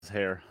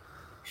hair.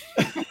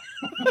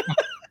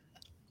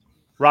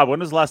 Rob, when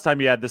was the last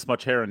time you had this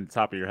much hair on the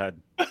top of your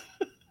head?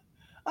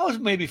 I was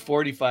maybe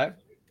 45.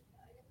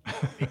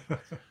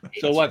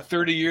 So what,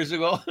 30 years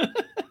ago? I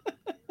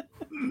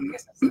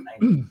guess that's the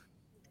 90s.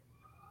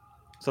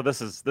 So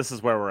this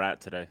is where we're at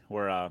today.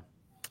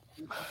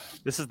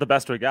 This is the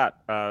best we got.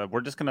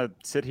 We're just gonna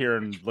sit here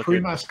and look at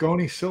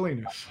Pre-Moscone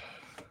silliness.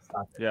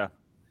 yeah.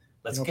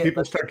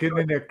 People start getting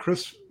in that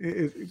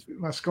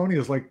Moscone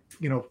is like,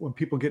 when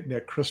people get in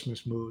that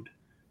Christmas mood,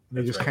 and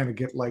they just kind of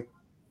get like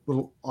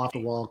little off the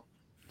wall.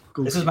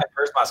 Goofy. This is my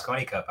first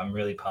Moscone Cup. I'm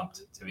really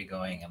pumped to be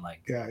going and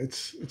like. Yeah,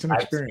 it's an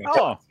experience.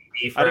 Oh,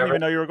 I didn't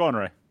even know you were going,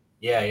 Ray.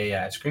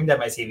 Yeah. I screamed at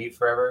my TV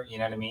forever. You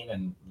know what I mean?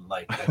 And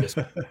like, I just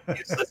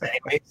useless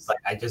anyways. Like,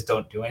 I just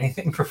don't do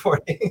anything for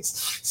 4 days.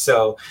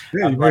 So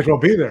yeah, you might as well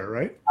be there,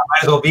 right? I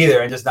might as well be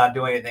there and just not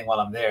do anything while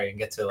I'm there and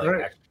get to like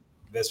actually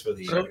this for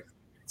the year.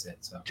 That's it.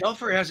 So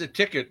Telfer has a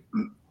ticket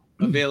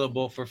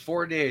available for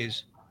 4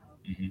 days,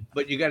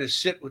 but you got to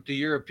sit with the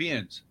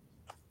Europeans.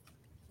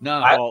 No,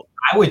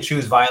 I would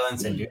choose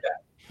violence and do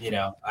that.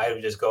 I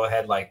would just go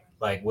ahead like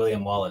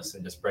William Wallace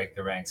and just break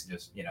the ranks and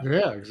just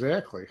Yeah,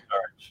 exactly.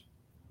 Charge.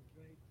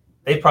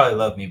 They'd probably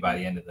love me by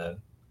the end of the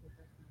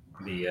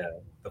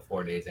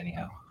 4 days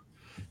anyhow.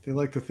 They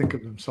like to think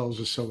of themselves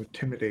as so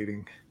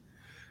intimidating.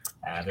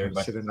 They're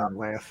sit in there and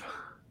laugh.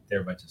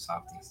 They're a bunch of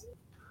softies.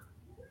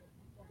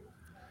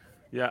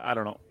 Yeah, I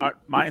don't know.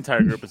 My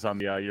entire group is on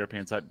the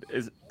European side.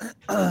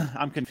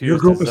 I'm confused. Your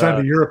group is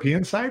on the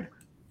European side?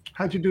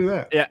 How'd you do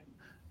that? Yeah,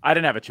 I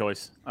didn't have a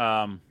choice.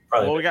 Well,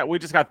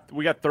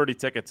 we got 30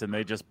 tickets, and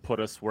they just put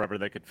us wherever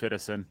they could fit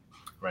us in.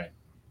 Right.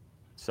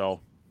 So,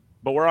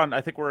 but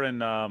I think we're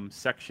in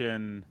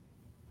section.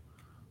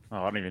 Oh,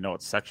 I don't even know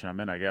what section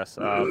I'm in. I guess,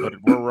 but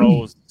we're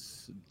rows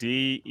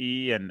D,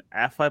 E, and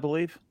F, I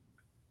believe.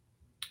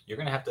 You're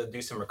going to have to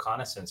do some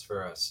reconnaissance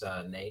for us,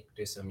 Nate.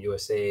 Do some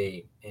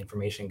USA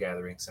information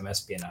gathering, some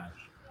espionage.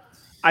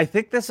 I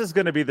think this is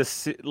going to be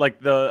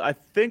I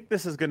think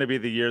this is going to be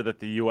the year that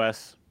the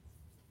U.S.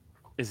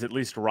 is at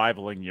least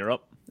rivaling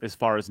Europe as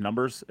far as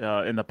numbers.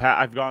 In the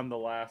past, I've gone the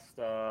last.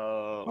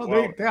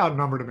 They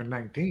outnumbered them in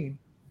 19.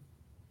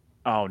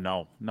 Oh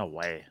no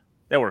way!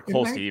 They were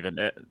close to even.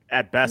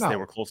 At best, they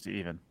were close to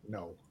even.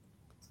 No.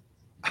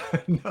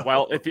 No.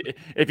 Well,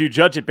 if you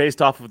judge it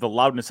based off of the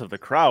loudness of the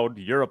crowd,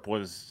 Europe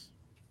was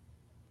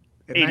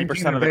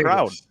 80% of the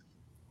crowd.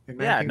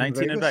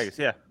 19 in Vegas.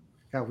 Yeah.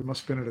 Yeah, we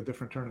must have been at a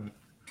different tournament.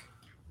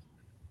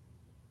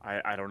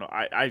 I don't know.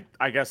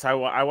 I guess I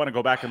want to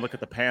go back and look at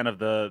the pan of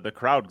the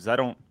crowd because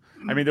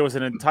there was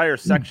an entire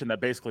section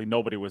that basically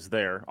nobody was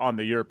there on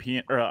the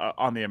European or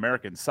on the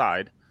American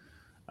side.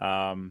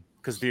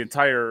 Because the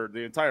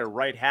entire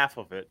right half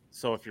of it,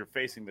 so if you're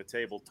facing the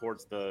table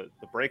towards the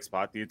break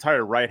spot, the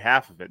entire right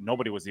half of it,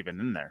 nobody was even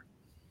in there.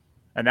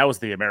 And that was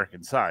the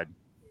American side.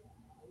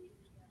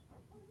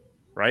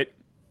 Right?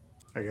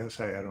 I guess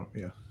I don't,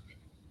 yeah.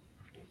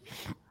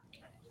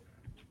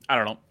 I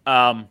don't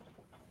know.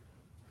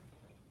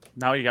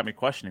 Now you got me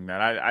questioning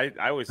that. I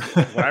always,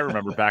 when I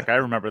remember back, I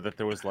remember that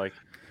there was like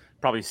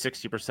probably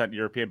 60%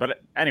 European.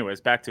 But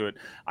anyways, back to it.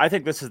 I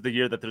think this is the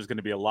year that there's going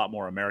to be a lot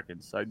more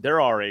Americans.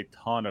 There are a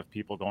ton of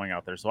people going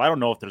out there. So I don't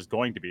know if there's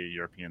going to be a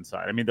European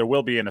side. I mean, there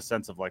will be in a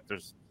sense of like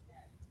there's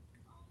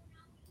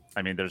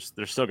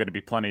still going to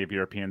be plenty of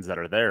Europeans that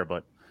are there,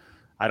 but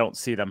I don't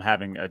see them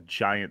having a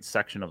giant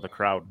section of the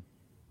crowd.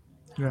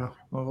 Yeah,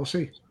 well, we'll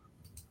see.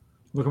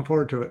 Looking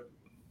forward to it.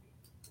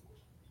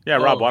 Yeah,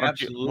 Rob, why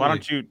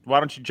don't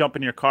you jump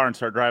in your car and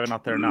start driving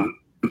out there now?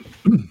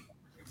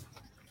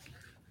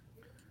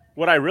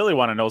 What I really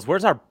want to know is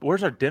where's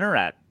our dinner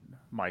at,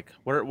 Mike?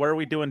 Where are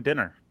we doing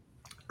dinner?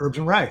 Herbs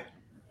and Rye.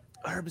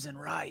 Herbs and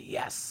Rye,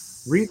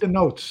 yes. Read the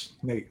notes,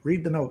 Nate.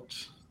 Read the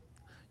notes.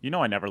 You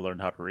know I never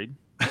learned how to read.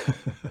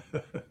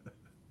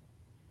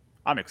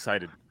 I'm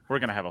excited. We're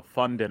going to have a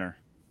fun dinner.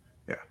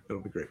 Yeah,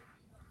 it'll be great.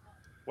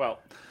 Well,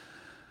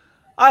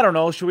 I don't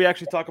know. Should we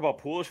actually talk about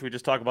pool or should we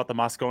just talk about the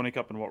Moscone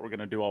Cup and what we're going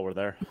to do while we're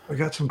there? We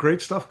got some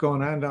great stuff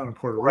going on down in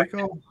Puerto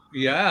Rico.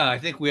 Yeah, I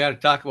think we ought to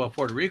talk about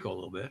Puerto Rico a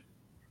little bit.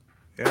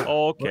 Yeah.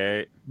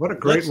 Okay. What a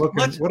great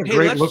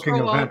looking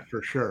event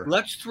for sure.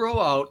 Let's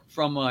throw out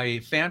from a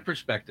fan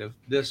perspective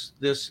this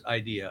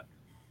idea.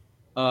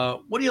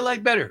 What do you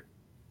like better?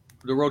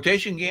 The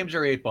rotation games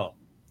or 8-ball?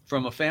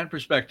 From a fan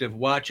perspective,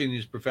 watching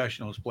these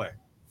professionals play.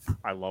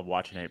 I love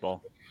watching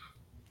 8-ball.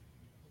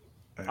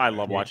 I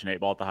love watching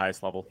 8-ball at the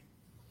highest level.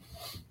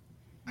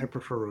 I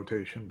prefer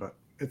rotation, but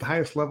at the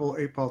highest level,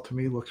 8-ball to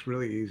me looks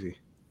really easy.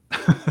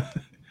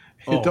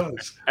 It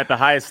does. At the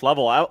highest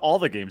level, all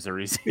the games are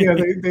easy. Yeah,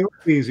 they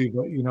look easy,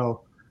 but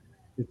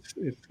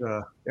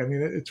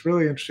it's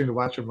really interesting to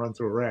watch them run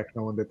through a rack,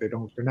 knowing that they're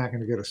not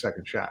going to get a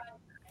second shot.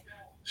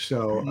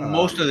 So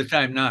most of the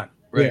time, not.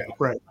 Right. Yeah,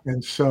 right.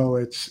 And so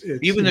it's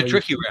even the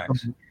tricky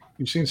racks.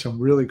 You've seen some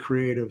really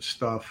creative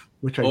stuff,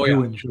 which I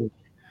do enjoy.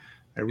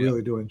 I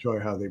really do enjoy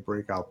how they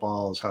break out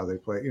balls, how they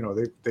play.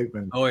 They've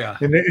been. Oh yeah.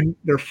 And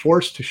they're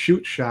forced to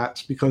shoot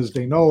shots because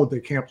they know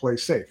they can't play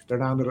safe. They're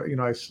down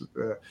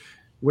to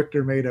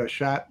Victor made a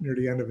shot near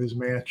the end of his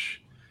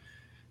match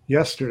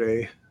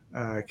yesterday.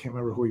 I can't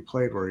remember who he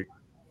played where he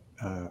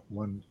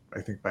won,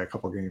 I think, by a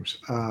couple games.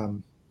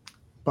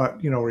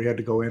 But, where he had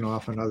to go in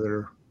off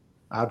another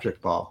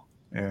object ball.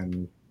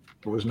 And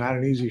it was not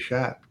an easy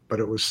shot, but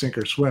it was sink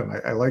or swim.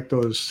 I like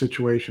those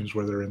situations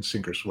where they're in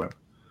sink or swim.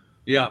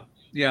 Yeah.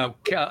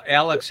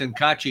 Alex and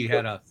Kachi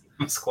had a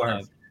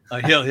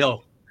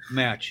hill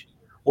match.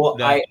 Well,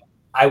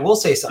 I will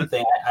say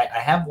something. I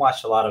have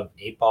watched a lot of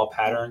 8-ball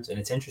patterns, and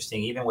it's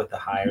interesting, even with the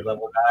higher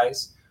level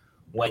guys,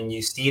 when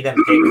you see them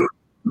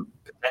pick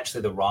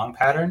potentially the wrong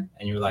pattern,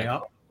 and you're like,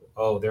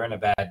 oh, they're in a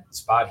bad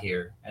spot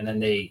here, and then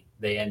they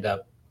end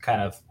up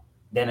kind of,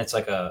 then it's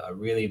like a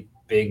really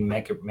big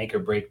make or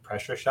break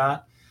pressure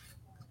shot.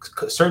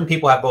 Certain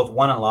people have both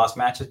won and lost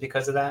matches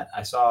because of that.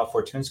 I saw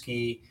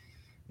Fortunsky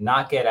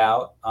not get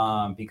out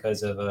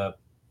because of a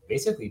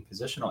basically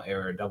positional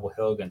error, double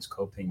hill against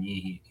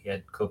Copigny. He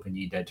had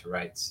Copigny dead to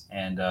rights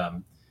and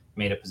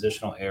made a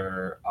positional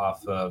error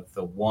off of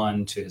the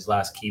 1 to his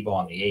last key ball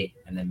on the 8,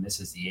 and then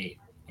misses the 8.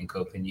 And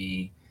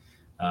Copigny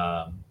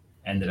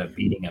ended up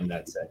beating him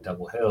that set,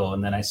 double hill.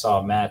 And then I saw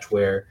a match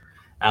where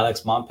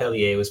Alex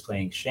Montpellier was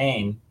playing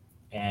Shane,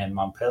 and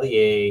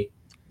Montpellier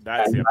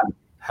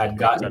had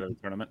gotten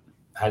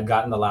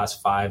the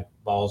last 5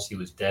 balls. He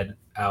was dead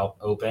out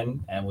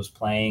open and was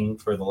playing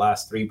for the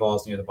last 3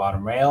 balls near the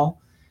bottom rail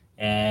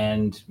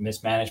and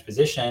mismanaged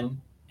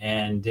position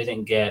and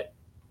didn't get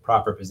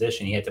proper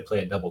position. He had to play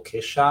a double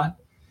kiss shot,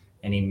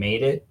 and he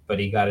made it, but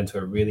he got into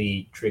a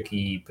really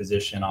tricky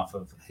position off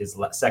of his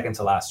second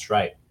to last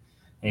stripe.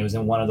 And he was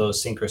in one of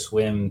those sink or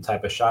swim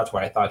type of shots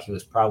where I thought he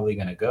was probably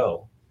going to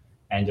go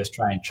and just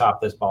try and chop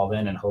this ball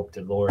in and hope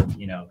to Lord,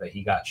 that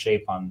he got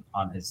shape on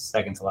his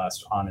second to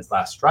last, on his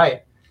last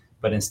stripe.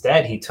 But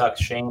instead, he tucked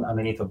Shane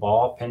underneath the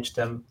ball, pinched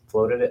him,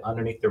 floated it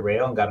underneath the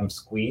rail, and got him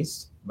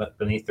squeezed, but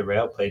beneath the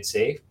rail, played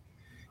safe.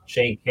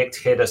 Shane kicked,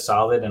 hit a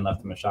solid, and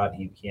left him a shot.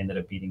 He ended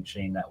up beating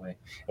Shane that way.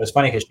 It was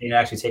funny because Shane had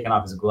actually taken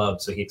off his glove,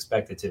 so he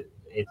expected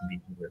it to be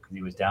bigger because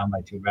he was down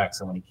by 2 racks.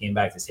 So when he came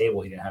back to the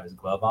table, he didn't have his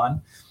glove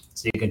on.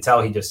 So you can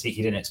tell he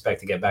didn't expect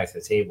to get back to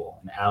the table.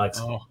 And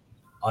Alex,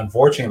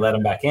 unfortunately, let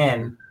him back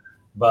in,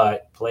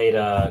 but played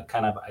a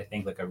kind of, I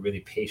think, like a really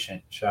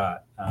patient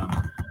shot.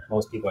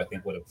 Most people, I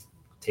think, would have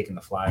taken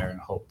the flyer and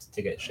hoped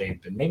to get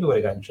shape, and maybe would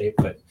have gotten shape,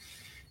 but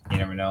you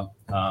never know.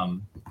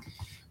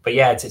 But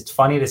yeah, it's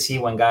funny to see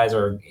when guys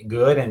are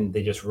good and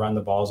they just run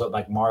the balls up.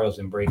 Like Mario's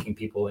been breaking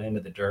people into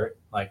the dirt,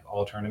 like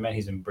all tournament.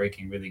 He's been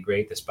breaking really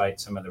great despite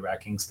some of the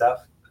racking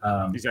stuff.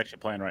 He's actually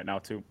playing right now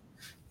too.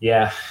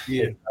 Yeah.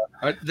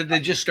 Did they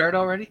just start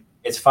already?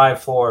 It's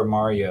 5-4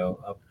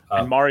 Mario.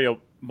 And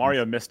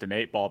Mario missed an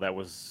 8-ball that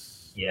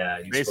was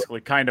basically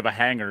kind of a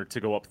hanger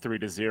to go up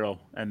 3-0,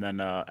 and then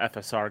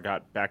FSR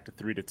got back to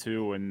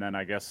 3-2, and then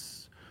I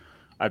guess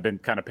I've been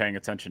kind of paying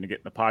attention to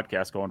getting the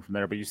podcast going from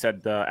there. But you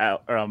said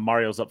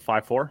Mario's up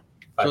 5-4?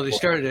 So they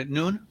started at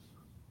noon?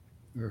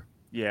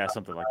 Yeah,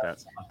 something like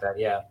that.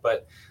 Yeah,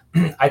 but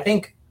I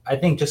think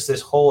just this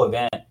whole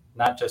event,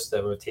 not just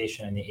the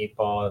rotation and the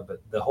 8-ball,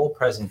 but the whole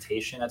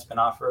presentation that's been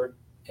offered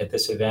at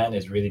this event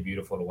is really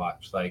beautiful to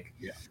watch. Like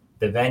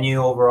the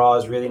venue overall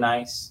is really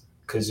nice.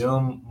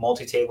 Kazum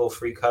multi-table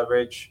free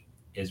coverage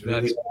is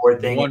really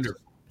forward-thinking,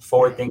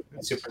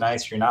 super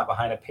nice. You're not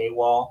behind a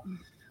paywall,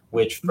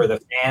 which for the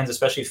fans,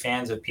 especially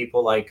fans of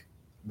people like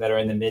that are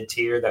in the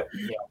mid-tier, that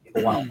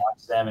people want to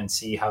watch them and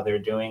see how they're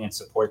doing and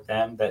support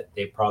them, that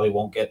they probably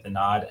won't get the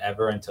nod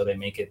ever until they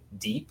make it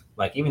deep.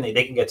 Like even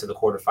they can get to the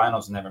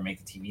quarterfinals and never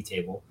make the TV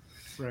table,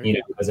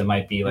 because it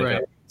might be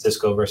like a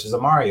Cisco versus a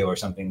Mario or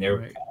something. They're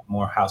kind of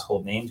more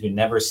household names. You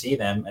never see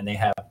them, and they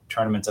have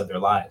tournaments of their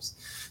lives.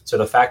 So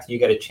the fact that you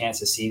get a chance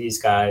to see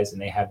these guys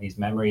and they have these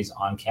memories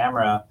on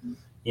camera,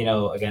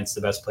 against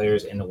the best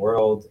players in the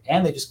world,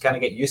 and they just kind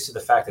of get used to the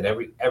fact that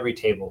every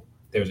table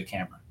there's a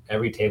camera.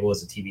 Every table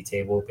is a TV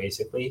table,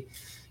 basically,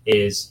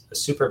 is a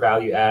super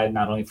value add,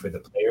 not only for the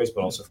players,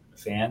 but also for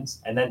the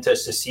fans. And then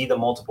just to see the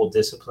multiple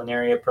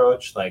disciplinary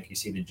approach, like you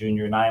see the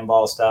junior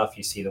 9-ball stuff,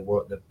 you see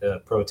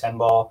the pro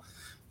 10-ball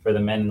for the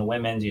men and the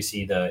women's, you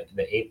see the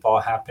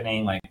 8-ball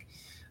happening. Like,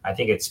 I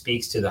think it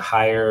speaks to the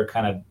higher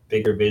kind of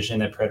bigger vision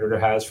that Predator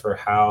has for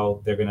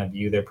how they're going to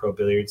view their pro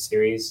billiards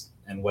series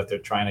and what they're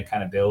trying to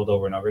kind of build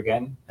over and over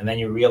again. And then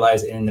you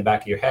realize in the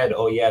back of your head,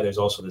 oh yeah, there's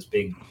also this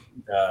big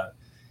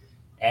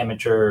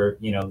amateur,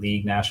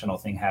 league national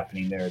thing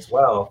happening there as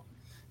well.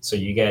 So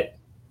you get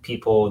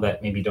people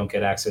that maybe don't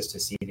get access to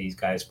see these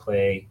guys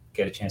play,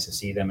 get a chance to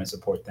see them and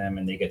support them,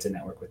 and they get to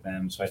network with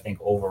them. So I think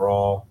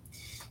overall,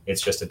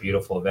 it's just a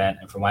beautiful event.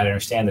 And from what I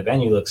understand, the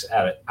venue looks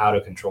out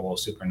of control,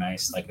 super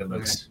nice. Like it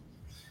looks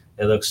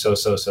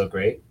so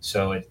great.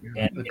 So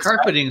the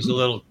carpeting's a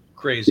little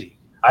crazy.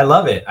 I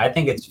love it. I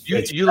think it's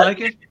you like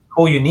it?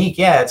 Cool, unique.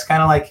 Yeah, it's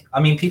kind of like,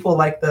 people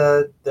like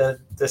the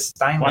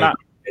Steinway.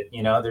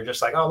 They're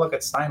just like, oh, look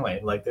at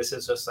Steinway. Like this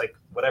is just like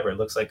whatever. It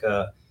looks like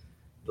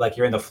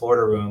you're in the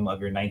Florida room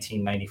of your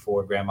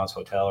 1994 grandma's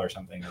hotel or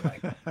something. Or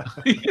like,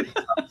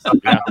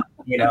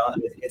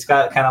 it's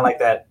got kind of like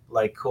that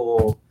like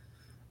cool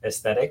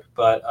aesthetic.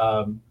 But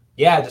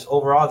just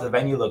overall, the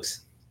venue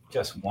looks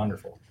just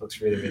wonderful. It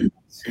looks really, really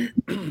nice.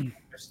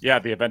 Yeah,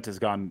 the event has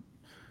gone.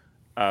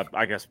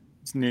 I guess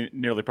it's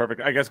nearly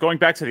perfect. I guess going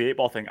back to the 8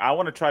 ball thing, I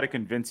want to try to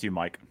convince you,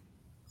 Mike,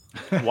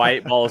 why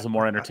 8 ball is a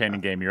more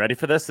entertaining game. You ready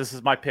for this? This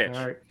is my pitch.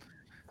 All right.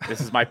 This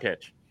is my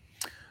pitch.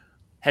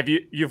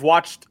 You've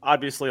watched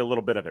obviously a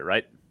little bit of it,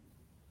 right?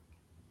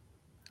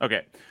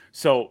 Okay.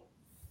 So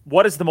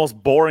what is the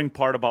most boring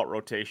part about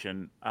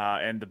rotation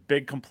and the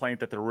big complaint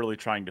that they're really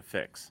trying to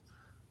fix?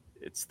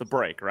 It's the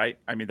break, right?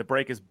 I mean, the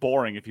break is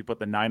boring if you put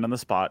the 9 on the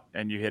spot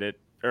and you hit it,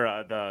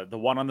 or the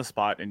 1 on the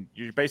spot, and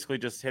you're basically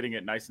just hitting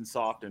it nice and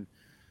soft, and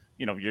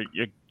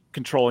you're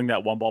controlling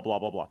that 1 ball, blah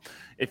blah blah.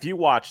 If you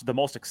watch, the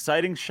most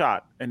exciting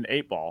shot in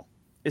 8 ball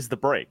is the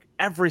break.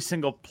 Every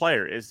single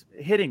player is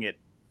hitting it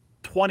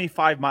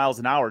 25 miles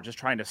an hour, just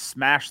trying to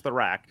smash the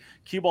rack.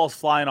 Cue balls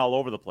flying all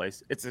over the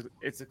place.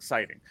 It's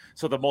exciting.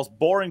 So the most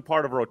boring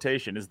part of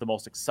rotation is the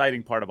most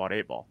exciting part about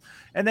 8 ball.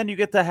 And then you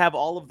get to have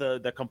all of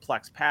the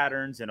complex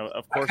patterns. And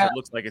of course it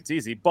looks like it's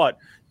easy, but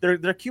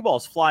their cue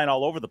balls flying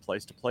all over the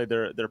place to play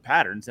their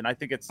patterns. And I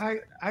think it's,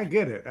 I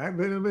get it. I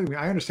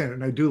understand it.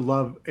 And I do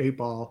love 8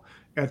 ball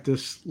at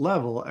this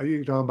level.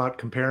 You're talking about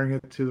comparing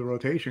it to the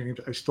rotation games.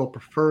 I still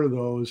prefer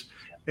those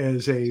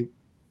as a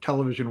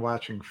television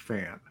watching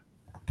fan.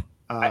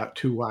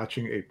 To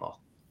watching 8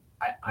 ball.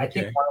 I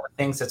think one of the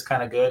things that's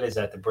kind of good is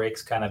that the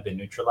break's kind of been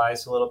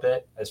neutralized a little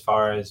bit as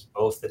far as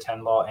both the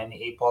 10 ball and the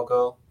 8 ball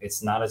go.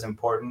 It's not as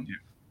important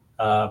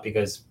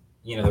because,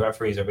 the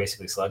referees are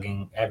basically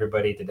slugging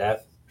everybody to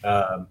death,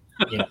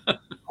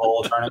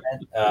 whole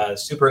tournament.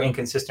 Super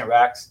inconsistent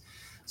racks.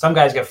 Some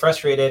guys get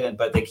frustrated,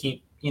 but they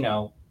keep,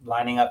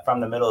 lining up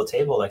from the middle of the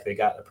table like they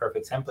got a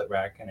perfect template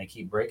rack, and they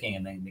keep breaking,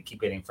 and then they keep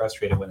getting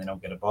frustrated when they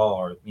don't get a ball,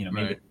 or,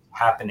 maybe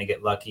happen to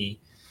get lucky.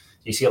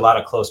 You see a lot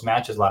of close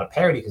matches, a lot of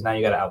parity, because now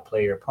you got to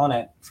outplay your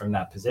opponent from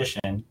that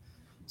position.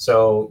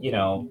 So,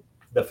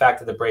 the fact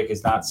that the break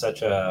is not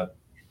such a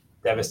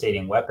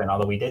devastating weapon,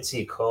 although we did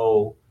see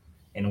Ko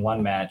in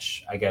one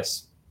match, I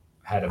guess,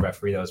 had a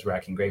referee that was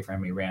racking great for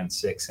him. He ran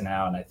 6 and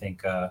out, and I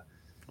think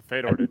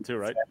Fedor did too,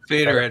 right?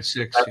 Fedor had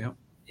 6.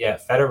 Yeah,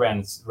 Fedor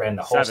ran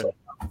the whole 7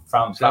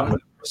 from the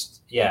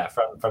first,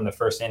 from the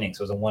first inning.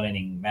 So it was a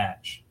 1-inning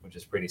match, which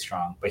is pretty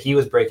strong. But he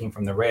was breaking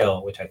from the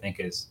rail, which I think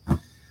is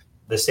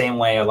the same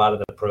way a lot of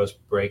the pros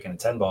break in a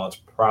 10 ball. It's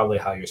probably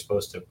how you're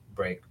supposed to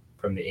break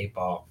from the 8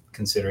 ball,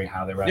 considering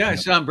how they're Yeah, I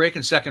saw him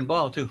breaking second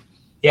ball too.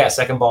 Yeah,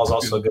 second ball is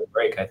also a good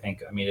break, I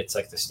think. I mean, it's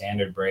like the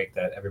standard break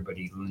that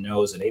everybody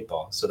knows at 8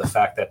 ball. So the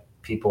fact that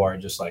people are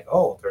just like,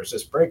 oh, there's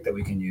this break that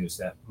we can use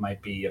that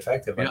might be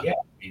effective. Like,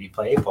 maybe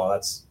play 8 ball.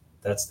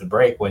 That's the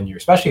break when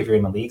especially if you're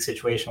in a league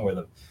situation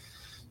where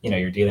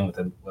you're dealing with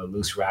a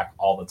loose rack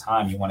all the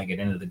time. You want to get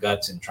into the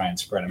guts and try and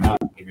spread them out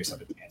and give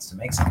yourself a chance to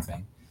make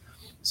something.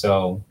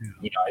 So,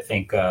 I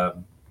think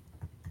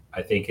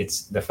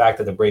it's the fact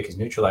that the break is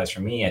neutralized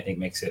for me, I think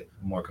makes it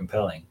more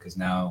compelling, because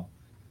now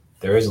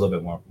there is a little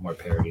bit more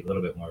parity, a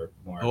little bit more.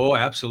 Oh,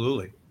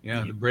 absolutely.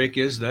 Yeah. The break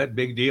is that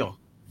big deal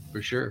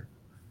for sure.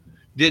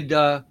 Did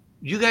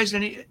you guys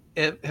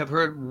have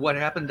heard what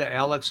happened to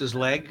Alex's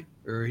leg,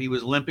 or he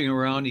was limping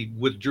around? He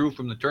withdrew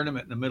from the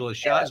tournament in the middle of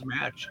Shah's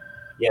match.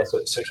 Yeah.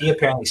 So he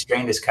apparently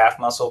strained his calf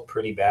muscle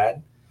pretty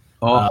bad.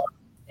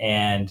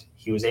 And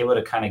he was able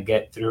to kind of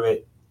get through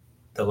it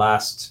the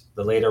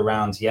later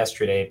rounds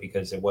yesterday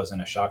because it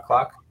wasn't a shot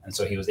clock, and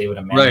so he was able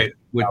to manage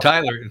with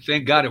Tyler. And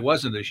thank God it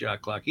wasn't a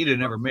shot clock. He'd have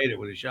never made it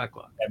with a shot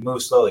clock. It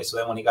moved slowly. So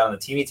then when he got on the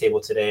TV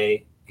table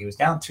today, he was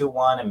down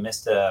 2-1 and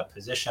missed a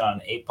position on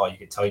an 8 ball. You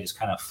could tell he just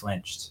kind of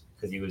flinched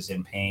because he was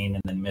in pain,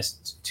 and then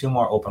missed 2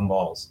 more open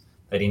balls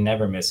that he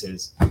never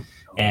misses.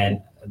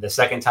 And the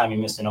second time he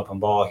missed an open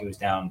ball, he was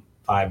down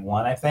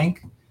 5-1, I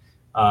think.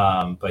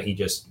 But he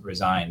just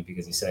resigned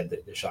because he said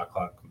that the shot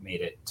clock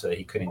made it so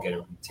he couldn't get it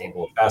on the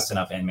table fast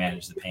enough and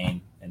manage the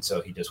pain, and so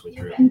he just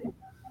withdrew.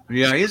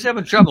 Yeah, he's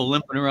having trouble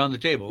limping around the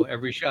table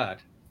every shot.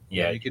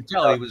 Yeah, you can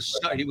tell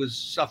he was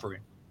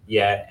suffering.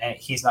 Yeah, and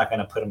he's not going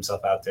to put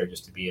himself out there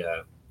just to be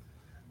a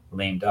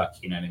lame duck.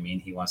 You know what I mean?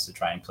 He wants to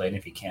try and play, and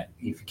if he can't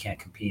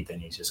compete, then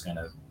he's just going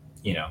to,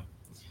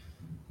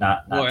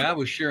 not. Boy, I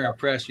was sure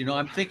impressed.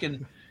 I'm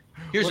thinking,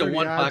 here's a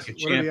one-pocket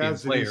champion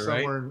player,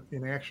 right? Somewhere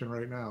in action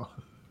right now.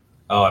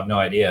 Oh, I have no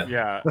idea.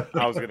 Yeah,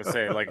 I was gonna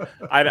say, like,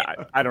 I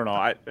don't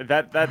know.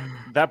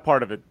 That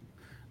part of it,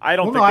 I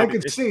don't. Well, no, I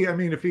could see. I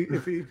mean, if he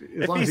as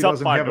long as he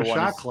doesn't have a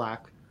shot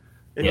clock.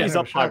 If he's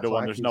up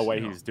 5-1, there's no way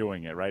he's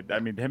doing it, right? I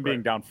mean, him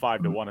being down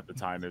 5-1 at the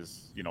time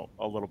is,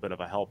 a little bit of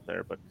a help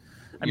there. But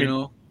I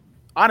mean,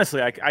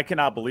 honestly, I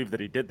cannot believe that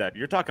he did that.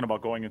 You're talking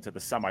about going into the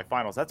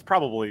semifinals. That's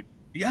probably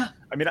I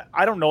mean,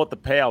 I don't know what the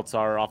payouts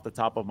are off the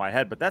top of my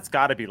head, but that's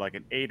got to be like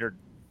an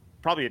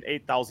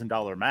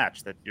 $8,000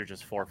 match that you're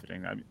just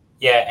forfeiting. I mean.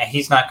 Yeah, and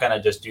he's not going to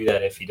just do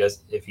that if he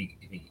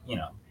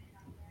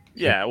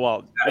Yeah,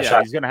 well, he's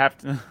going to have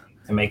to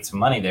make some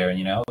money there,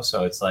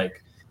 So it's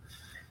like,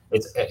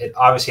 it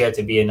obviously had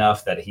to be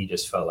enough that he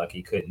just felt like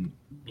he couldn't,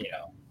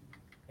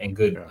 in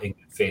good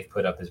faith,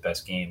 put up his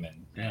best game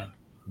and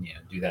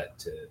do that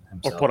to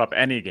himself. Or put up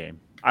any game.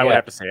 I would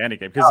have to say any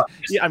game because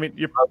I mean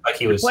you're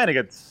playing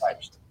against.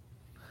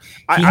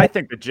 I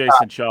think that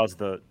Jason Shaw's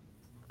the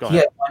Go He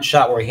ahead. had one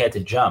shot where he had to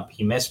jump.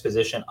 He missed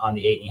position on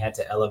the 8 and he had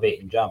to elevate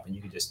and jump. And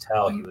you could just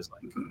tell he was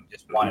like,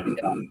 just wanted to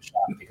get off the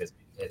shot because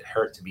it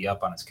hurt to be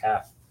up on his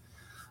calf.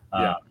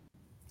 Yeah.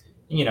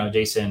 You know,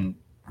 Jason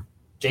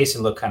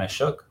looked kind of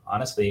shook,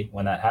 honestly,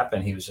 when that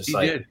happened. He was just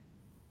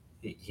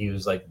he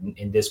was like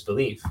in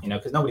disbelief, you know,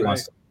 because nobody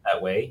wants to be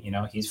that way. You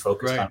know, he's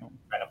focused on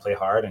trying to play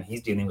hard and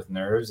he's dealing with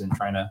nerves and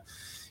trying to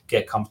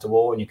get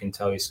comfortable. And you can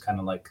tell he's kind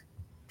of like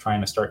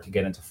trying to start to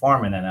get into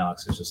form. And then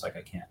Alex is just like,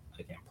 I can't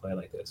play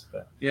like this.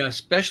 But yeah,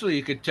 especially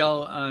you could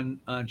tell on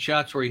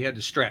shots where he had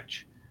to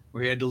stretch,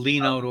 where he had to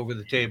lean out over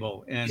the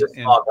table. And he's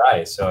a small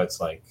guy, so it's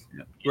like,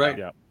 right.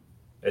 Yeah.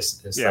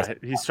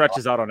 He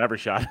stretches out on every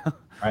shot.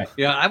 Right.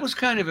 Yeah, I was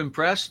kind of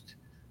impressed.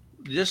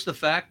 Just the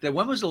fact that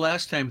when was the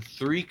last time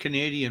 3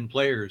 Canadian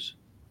players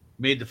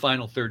made the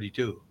final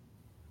 32?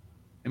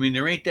 I mean,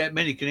 there ain't that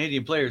many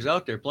Canadian players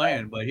out there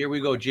playing, but here we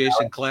go,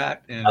 Jason Klatt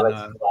and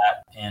Alex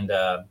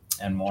Klatt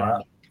and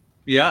Mora.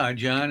 Yeah,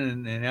 John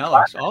and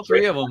Alex, all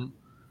 3 of them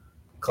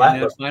Klatt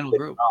in that final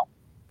group.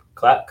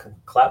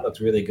 Klatt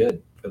looks really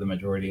good for the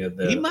majority of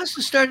the. He must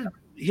have started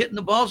hitting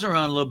the balls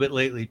around a little bit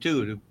lately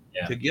too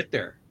to get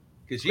there,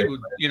 because he was,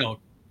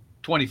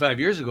 25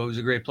 years ago, he was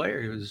a great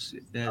player. He was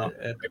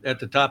at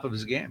the top of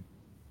his game.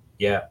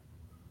 Yeah,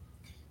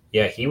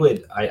 he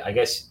would. I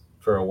guess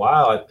for a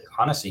while,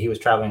 honestly, he was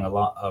traveling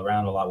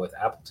around a lot with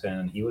Appleton,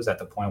 and he was at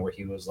the point where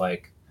he was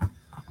like,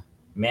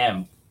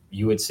 man,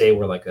 you would say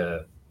we're like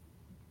a,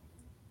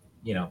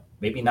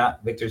 maybe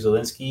not Victor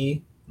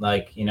Zielinski,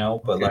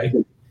 but like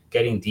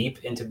getting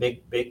deep into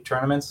big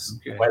tournaments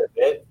quite a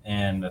bit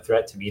and a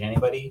threat to beat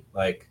anybody.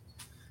 Like,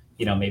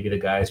 maybe the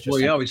guys just.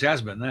 Well, he always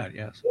has been that,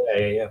 yes.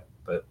 Yeah.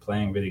 But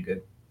playing really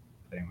good.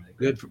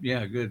 Good.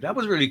 Good. That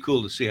was really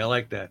cool to see. I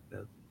like that.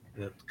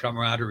 The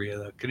camaraderie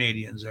of the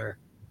Canadians there.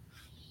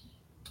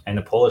 And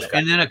the Polish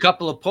guys. And then a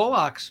couple of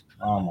Polacks.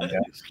 Oh, my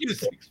God.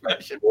 Excuse the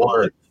expression.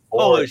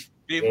 Polish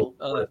people,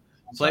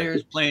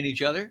 players playing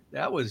each other.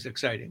 That was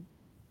exciting.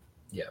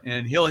 Yeah.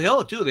 And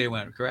Hill too, they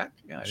went,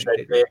 correct? Yeah.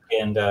 Shedrick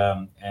and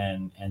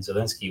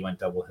Zielinski went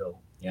double hill.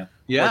 Yeah.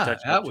 Yeah,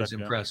 that was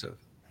impressive.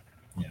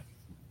 Yeah.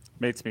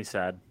 Makes me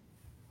sad.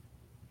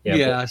 Yeah,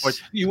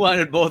 yes, you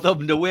wanted both of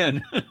them to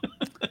win.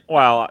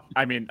 Well,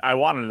 I mean, I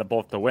wanted them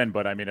both to win,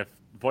 but I mean, if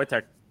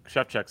Wojtek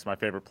Szewczyk's my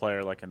favorite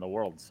player, like in the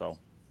world, so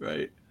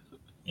right.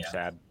 Yeah.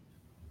 Sad.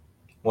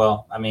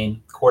 Well, I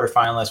mean,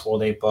 quarterfinalist,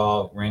 World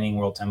 8-ball, reigning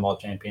World 10-ball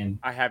champion.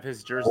 I have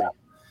his jersey.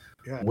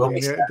 Yeah,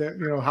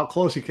 how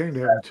close he came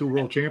to having 2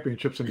 world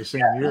championships in the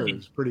same year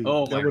is pretty.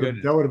 Oh, that would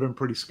have been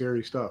pretty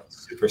scary stuff.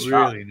 Super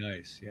strong. Really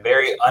nice. Yeah.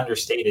 Very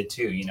understated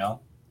too.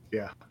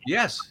 Yeah.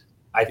 Yes.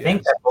 I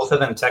think that both of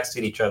them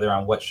texted each other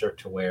on what shirt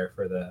to wear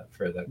for the.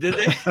 Did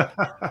they?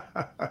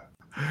 I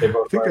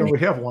think they only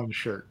have one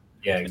shirt.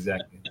 Yeah,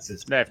 exactly.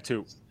 They have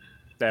 2.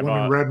 They have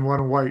one in red and one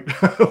in white.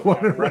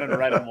 One in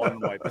red and one in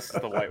white. This is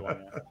the white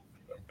one.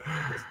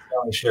 This is the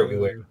only shirt we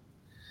wear.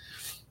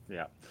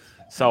 Yeah.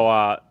 So,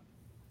 I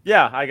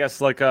guess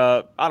I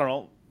don't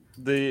know.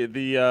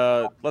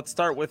 The let's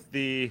start with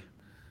the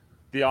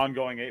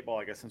ongoing 8-ball.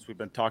 I guess since we've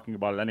been talking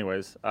about it,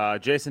 anyways.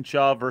 Jason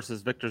Shaw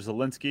versus Victor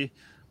Zielinski.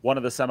 One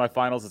of the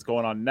semifinals is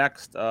going on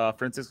next.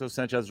 Francisco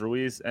Sanchez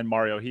Ruiz and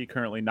Mario He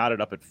currently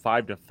knotted up at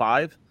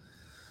 5-5.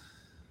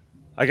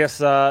 I guess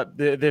the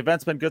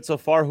event's been good so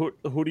far.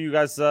 Who do you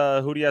guys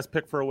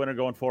pick for a winner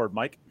going forward,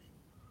 Mike?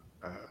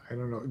 I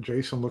don't know.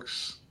 Jason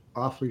looks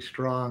awfully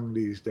strong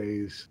these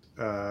days.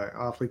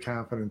 Awfully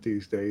confident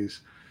these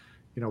days.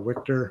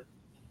 Victor,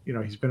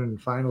 he's been in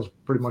finals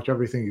pretty much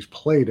everything he's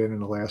played in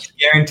the last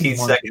guaranteed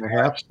month second and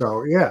a half.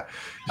 So yeah.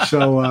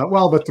 So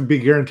but to be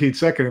guaranteed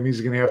second, it means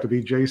he's going to have to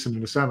beat Jason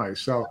in the semis.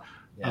 So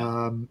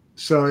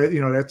it's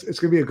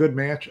going to be a good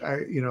match.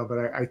 But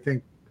I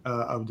think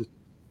of the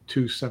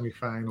 2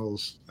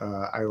 semifinals,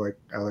 I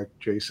like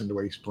Jason the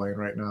way he's playing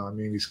right now. I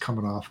mean, he's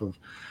coming off of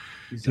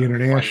the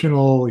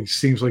international. He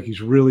seems like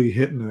he's really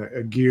hitting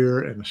a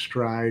gear and a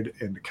stride,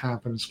 and the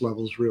confidence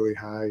level's really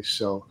high.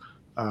 So.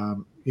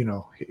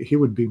 He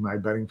would be my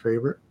betting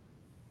favorite.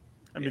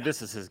 I mean,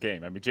 this is his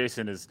game. I mean,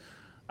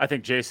 I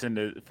think Jason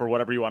is, for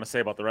whatever you want to say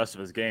about the rest of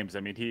his games,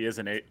 I mean, he is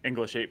an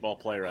English 8-ball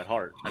player at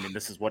heart. I mean,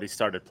 this is what he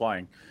started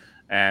playing.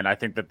 And I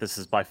think that this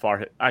is by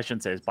far, I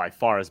shouldn't say it's by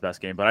far his best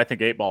game, but I think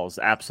 8-ball is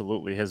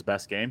absolutely his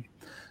best game.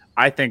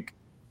 I think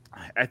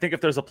if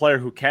there's a player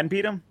who can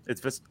beat him,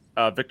 it's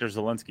Victor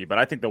Zielinski. But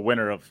I think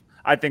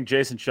I think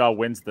Jason Shaw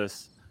wins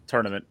this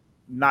tournament,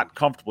 not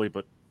comfortably,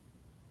 but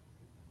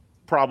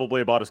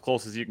probably about as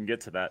close as you can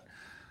get to that.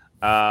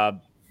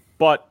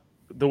 But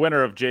the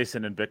winner of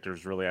Jason and Victor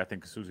is really, I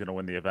think, is who's going to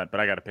win the event. But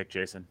I got to pick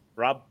Jason.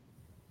 Rob?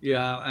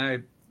 Yeah,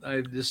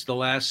 this the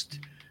last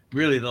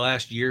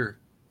year,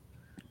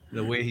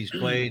 the way he's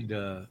played,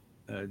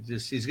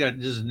 he's got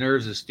just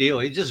nerves of steel.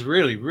 He just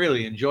really,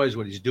 really enjoys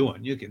what he's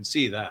doing. You can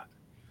see that.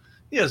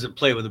 He doesn't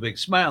play with a big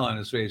smile on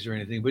his face or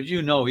anything, but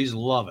he's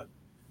loving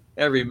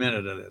every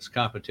minute of this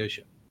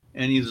competition.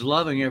 And he's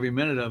loving every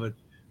minute of it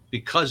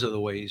because of the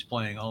way he's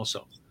playing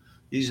also.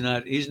 He's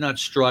not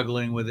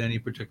struggling with any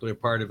particular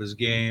part of his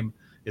game.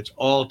 It's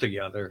all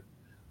together.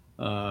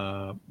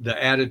 the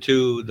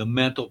attitude, the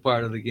mental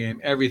part of the game,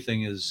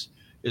 everything is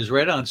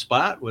right on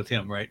spot with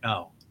him right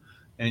now.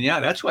 And yeah,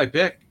 that's who I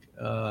picked.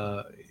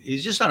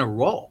 He's just on a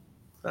roll,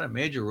 on a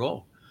major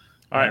roll.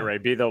 All right, Ray,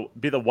 be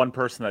the one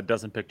person that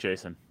doesn't pick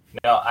Jason.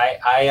 No,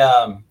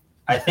 I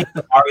think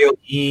the Mario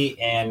E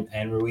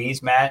and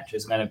Ruiz match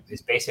is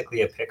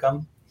basically a pick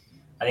 'em.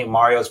 I think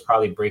Mario's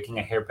probably breaking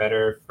a hair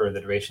better for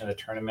the duration of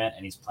the tournament,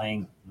 and he's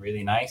playing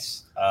really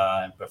nice.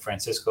 But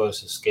Francisco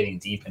is just getting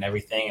deep in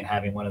everything and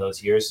having one of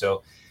those years.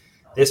 So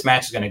this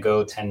match is going to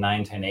go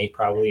 10-9, 10-8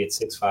 probably. It's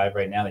 6-5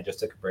 right now. They just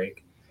took a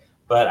break.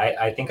 But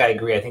I think I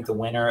agree. I think the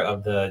winner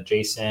of the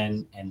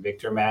Jason and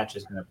Victor match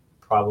is going to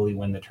probably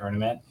win the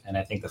tournament. And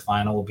I think the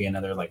final will be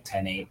another like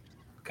 10-8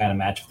 kind of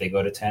match. If they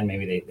go to 10,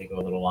 maybe they go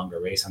a little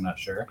longer race. I'm not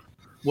sure.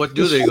 What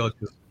do they go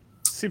to?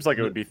 Seems like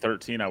it would be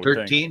 13, I would think.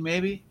 13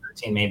 maybe?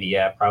 13 maybe,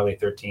 yeah, probably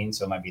 13.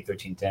 So it might be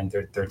 13-10,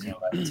 13-11, something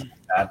like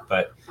that.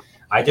 But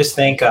I just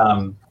think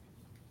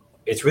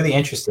it's really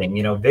interesting.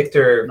 You know,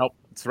 Victor. Nope,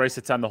 it's race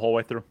to 10 the whole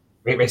way through.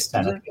 Great race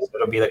to 10. So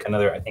it'll be like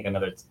another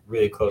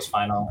really close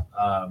final.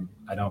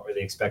 I don't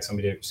really expect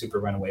somebody to super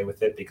run away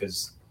with it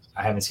because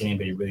I haven't seen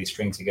anybody really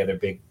string together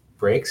big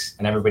breaks,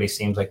 and everybody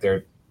seems like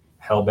they're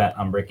hell bent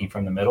on breaking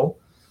from the middle.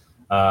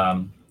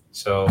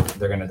 So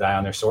they're going to die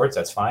on their swords.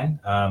 That's fine.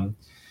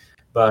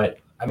 But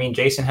I mean,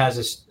 Jason has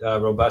this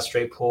robust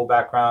straight pool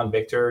background.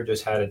 Victor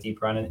just had a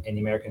deep run in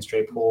the American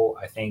straight pool.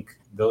 I think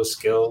those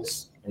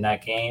skills in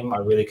that game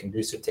are really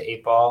conducive to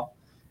 8-ball.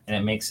 And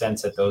it makes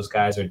sense that those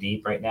guys are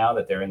deep right now,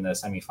 that they're in the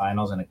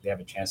semifinals and they have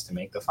a chance to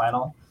make the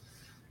final.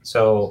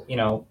 So, you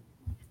know,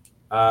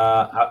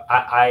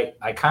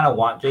 I kind of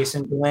want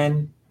Jason to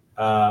win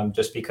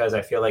just because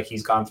I feel like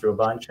he's gone through a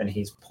bunch and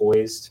he's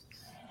poised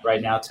right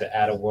now to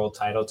add a world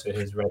title to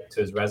his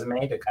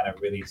resume to kind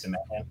of really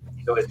cement him.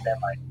 He's always been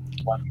like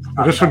one.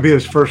 This would be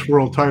his first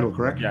world title,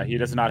 correct? Yeah, he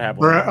does not have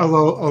one. Or,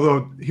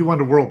 although he won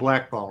the world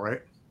black ball,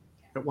 right?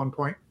 At one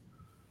point.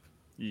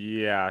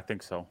 Yeah, I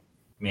think so.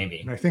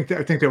 Maybe. And I think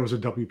that was a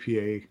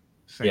WPA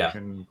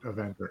sanctioned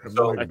event.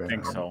 So, I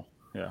think so.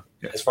 Yeah.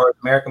 As far as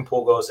American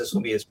pool goes, this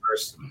will be his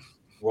first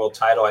world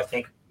title. I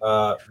think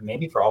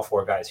maybe for all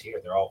four guys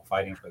here, they're all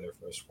fighting for their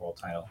first world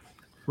title.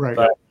 Right.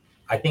 But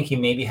I think he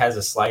maybe has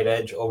a slight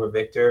edge over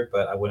Victor,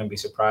 but I wouldn't be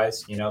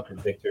surprised, you know,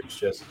 because Victor's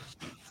just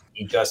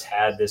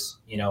had this,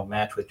 you know,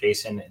 match with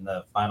Jason in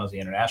the finals of the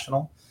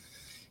international.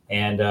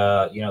 And,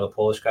 you know, the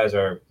Polish guys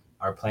are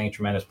playing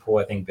tremendous pool.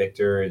 I think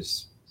Victor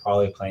is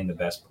probably playing the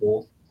best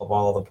pool of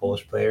all of the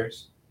Polish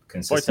players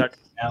consistently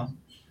now.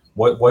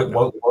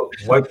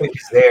 Wojtek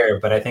is there,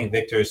 but I think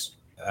Victor's,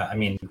 I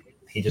mean,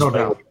 he just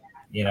played,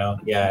 you know,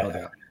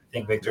 I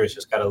think Victor has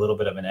just got a little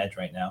bit of an edge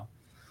right now.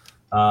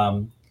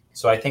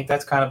 So I think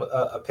that's kind of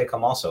a pick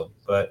 'em also,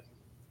 but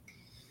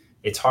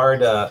it's hard.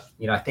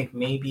 You know, I think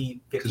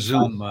maybe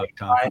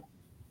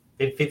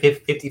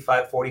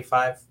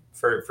 55-45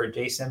 for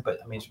Jason, but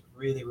I mean, it's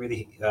really,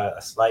 really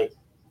a slight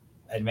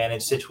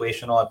advantage,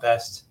 situational at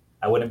best.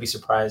 I wouldn't be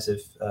surprised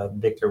if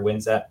Victor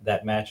wins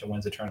that match and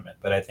wins the tournament,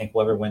 but I think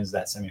whoever wins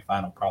that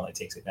semifinal probably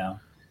takes it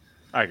down.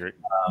 I agree.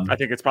 I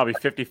think it's probably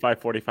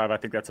 55-45. I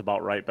think that's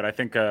about right, but I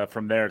think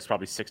from there it's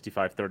probably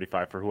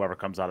 65-35 for whoever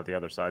comes out of the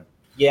other side.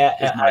 Yeah,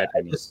 and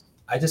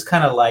I just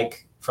kind of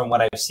like, from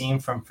what I've seen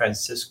from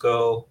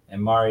Francisco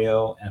and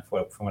Mario, and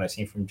from what I've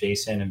seen from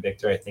Jason and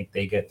Victor, I think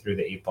they get through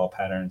the 8-ball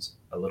patterns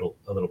a little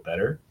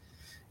better,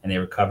 and they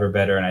recover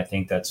better. And I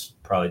think that's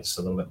probably just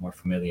a little bit more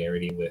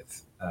familiarity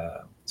with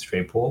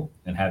straight pool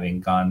and having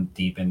gone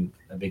deep in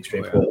a big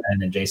straight pool,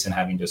 and then Jason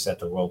having just set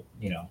the world,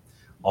 you know,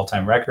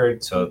 all-time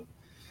record. So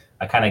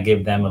I kind of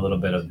give them a little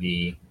bit of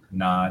the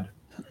nod,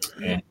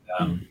 and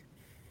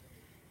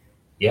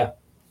yeah,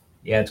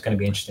 it's going to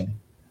be interesting.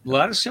 A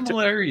lot of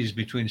similarities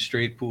between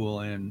straight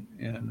pool and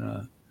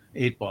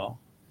 8-ball.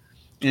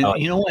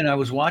 And you know, when I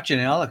was watching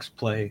Alex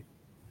play,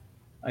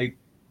 I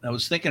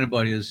was thinking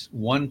about his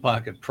one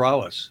pocket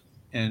prowess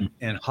and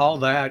how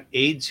that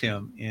aids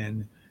him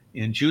in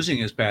choosing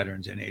his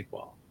patterns in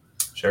 8-ball.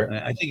 Sure. And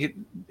I think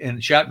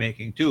and shot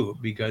making too,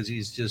 because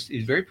he's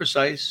very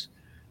precise.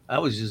 I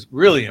was just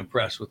really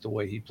impressed with the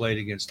way he played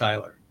against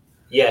Tyler.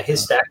 Yeah,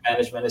 his stack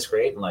management is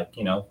great, and like,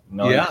 you know,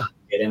 knowing how to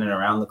get in and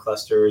around the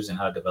clusters and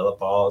how to develop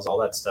balls, all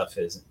that stuff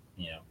is,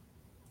 you know,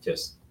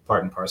 just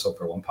part and parcel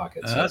for one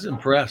pocket. I was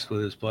impressed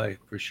with his play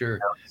for sure.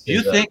 Do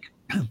you think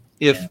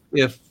if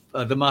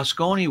the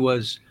Mosconi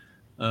was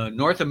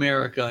North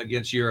America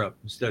against Europe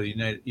instead of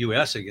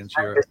U.S. against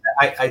Europe,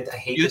 I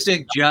hate. Do you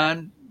think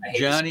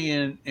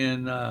Johnny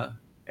and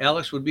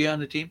Alex would be on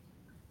the team?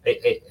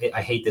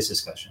 I hate this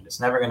discussion.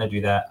 It's never going to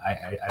do that.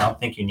 I don't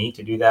think you need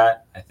to do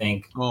that. I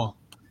think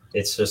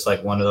it's just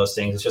like one of those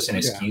things. It's just an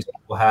excuse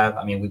people have.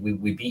 I mean,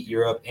 we beat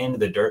Europe into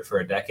the dirt for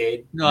a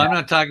decade. No, I'm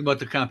not talking about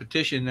the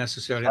competition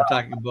necessarily. I'm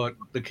talking about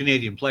the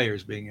Canadian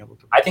players being able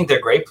to. I think they're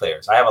great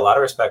players. I have a lot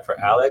of respect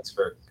for Alex.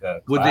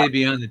 Would they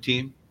be on the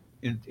team?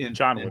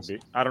 John would be.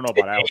 I don't know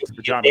about Alex,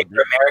 but John would be.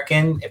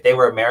 If they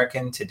were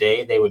American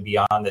today, they would be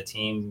on the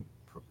team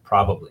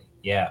probably.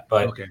 Yeah,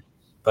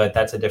 but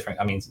that's a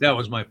different. I mean, that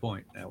was my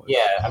point.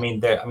 I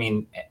mean,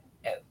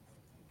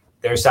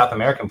 there are South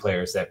American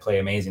players that play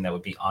amazing that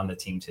would be on the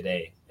team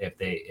today if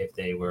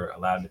they were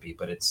allowed to be.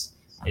 But it's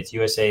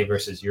USA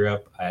versus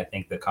Europe. I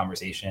think the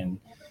conversation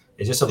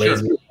is just a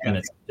lazy, and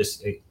it's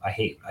just I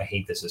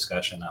hate this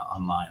discussion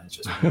online. It's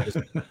just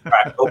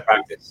go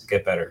practice,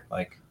 get better.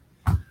 Like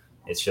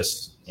it's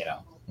just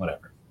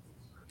whatever.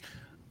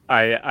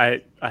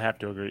 I have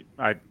to agree.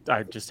 I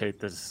just hate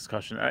this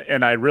discussion,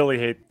 and I really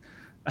hate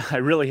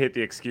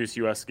the excuse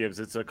US gives.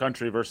 It's a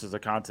country versus a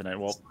continent.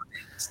 Well,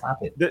 stop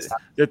it.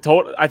 The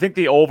total. I think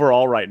the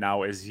overall right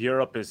now is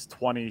Europe is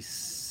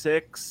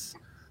 26,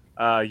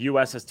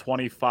 US is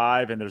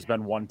 25, and there's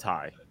been one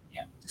tie.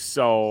 Yeah.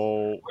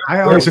 So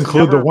I always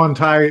include the one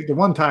tie. The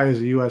one tie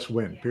is a US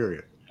win.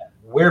 Period.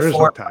 We're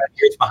 4 or 5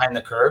 years behind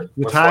the curve.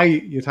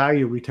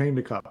 You retain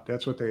the cup.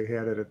 That's what they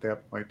had it at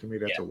that point. To me,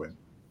 that's a win.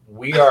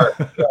 We are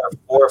 4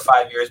 or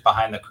 5 years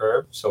behind the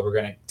curve, so we're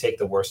going to take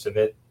the worst of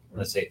it.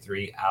 Let's say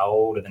 3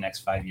 out of the next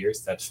 5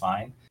 years. That's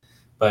fine.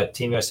 But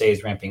Team USA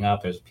is ramping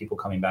up. There's people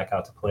coming back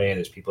out to play.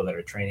 There's people that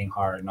are training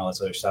hard and all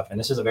this other stuff. And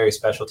this is a very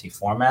specialty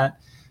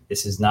format.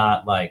 This is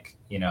not like,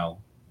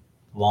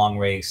 long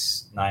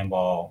race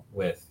 9-ball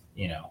with,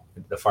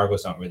 the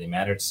Fargos don't really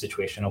matter. It's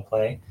situational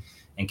play.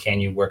 And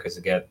can you work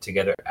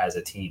together as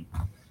a team?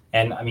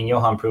 And I mean,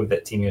 Johan proved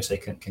that Team USA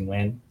can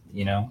win,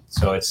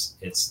 so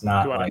it's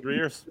not 2 out like of 3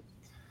 years.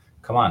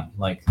 Come on,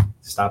 like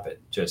stop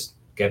it. Just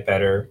get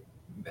better.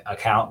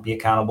 Be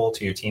accountable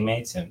to your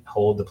teammates and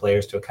hold the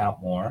players to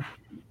account more,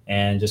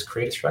 and just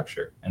create a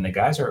structure. And the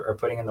guys are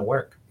putting in the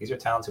work. These are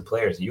talented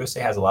players. The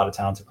USA has a lot of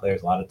talented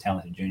players, a lot of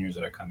talented juniors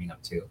that are coming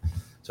up too.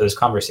 So this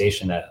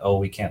conversation that,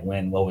 we can't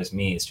win, woe is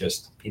me, it's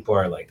just people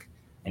are like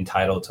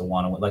entitled to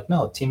want to win. Like,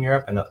 no, Team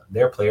Europe and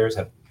their players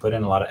have put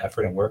in a lot of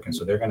effort and work, and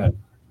so they're gonna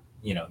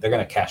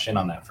cash in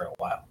on that for a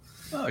while.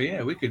 Oh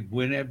yeah, we could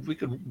win. We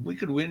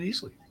could win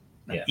easily.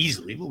 Not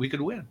easily, but we could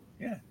win.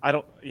 Yeah.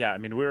 I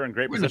mean, we're in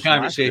great We're in the position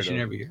conversation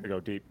every year to go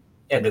deep.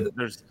 Yeah,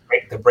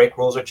 the break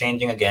rules are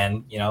changing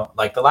again.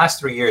 Like the last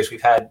 3 years,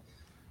 we've had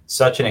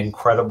such an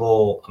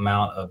incredible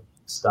amount of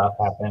stuff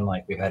happen.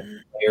 Like we've had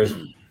players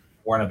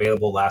weren't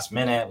available last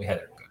minute. We had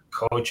a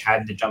coach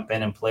had to jump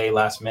in and play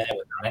last minute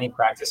without any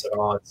practice at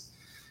all. It's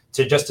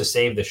to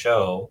save the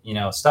show.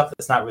 Stuff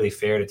that's not really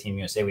fair to Team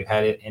USA. We've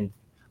had it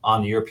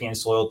on the European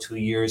soil 2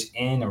 years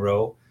in a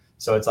row.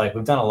 So it's like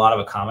we've done a lot of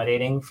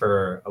accommodating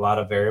for a lot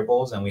of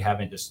variables, and we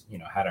haven't just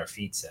had our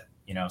feet set.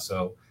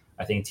 So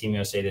I think Team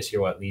USA this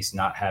year will at least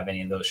not have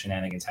any of those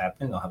shenanigans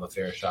happen. They'll have a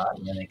fair shot,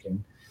 and then they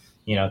can,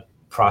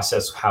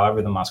 process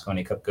however the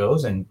Mosconi Cup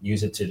goes and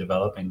use it to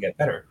develop and get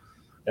better.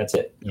 That's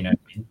it. Yep.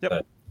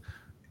 But,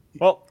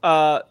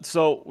 well,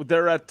 so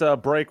they're at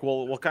break.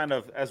 We'll kind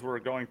of, as we're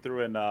going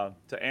through and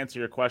to answer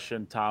your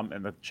question, Tom,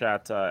 in the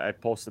chat, I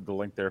posted the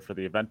link there for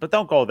the event, but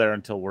don't go there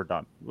until we're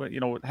done.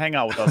 Hang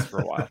out with us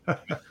for a while.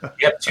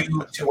 You have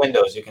two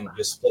windows. You can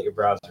just split your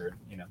browser.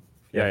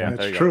 Yeah,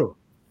 that's true.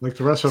 Like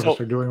the rest of us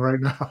are doing right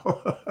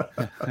now.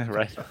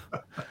 Right.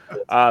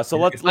 So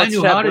let's. If I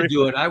knew how to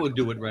do it, I would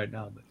do it right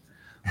now. But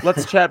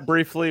let's chat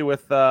briefly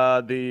with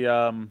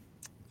the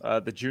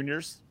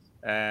juniors,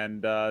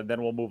 and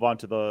then we'll move on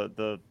to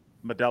the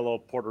Modelo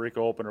Puerto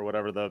Rico Open or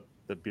whatever the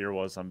beer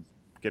was. I'm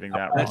getting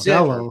that wrong.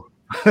 Modelo.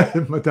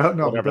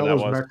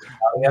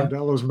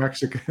 Modelo's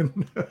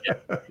Mexican.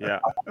 Yeah.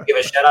 I'll give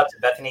a shout out to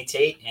Bethany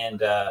Tate and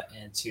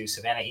to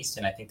Savannah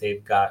Easton. I think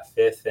they've got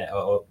 5th.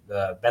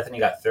 Bethany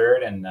got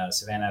 3rd, and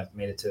Savannah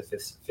made it to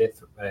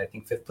 5th. I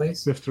think 5th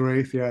place. 5th or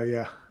 8th.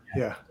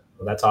 Yeah.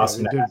 Well, that's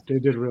awesome. Yeah, they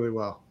did really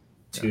well.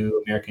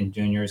 2 American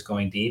juniors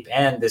going deep,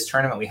 and this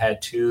tournament we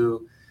had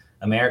 2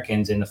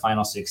 Americans in the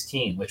final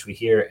 16, which we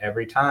hear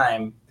every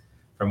time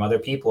from other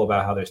people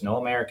about how there's no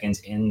Americans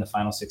in the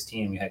final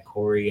 16. We had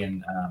Corey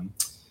and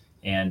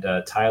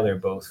Tyler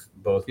both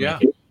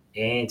make it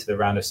into the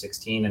round of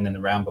 16, and then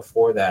the round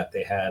before that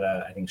they had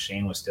I think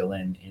Shane was still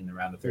in the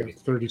round of 30.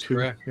 32.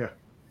 Correct. Yeah.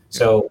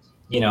 So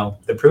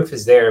the proof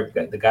is there.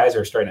 The guys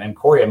are starting, and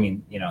Corey, I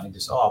mean, he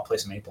just I'll play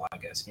some 8-ball, I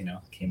guess.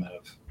 Came out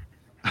of.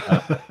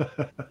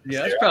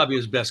 Yeah, that's probably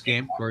his best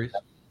game, Corey.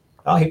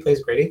 Oh, he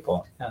plays great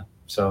 8-ball. Yeah.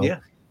 So yeah.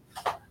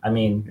 I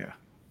mean,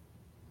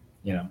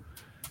 Yeah.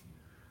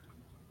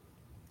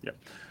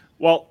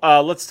 Well,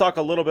 let's talk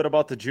a little bit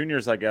about the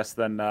juniors, I guess,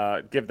 then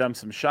give them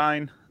some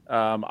shine.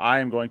 I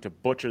am going to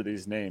butcher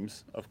these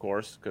names, of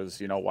course,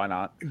 because, why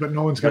not? But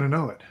no one's going to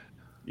know it.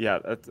 Yeah,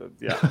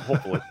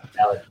 hopefully.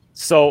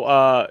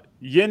 So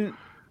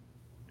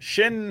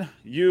Shin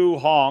Yu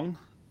Hong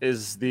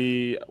is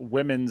the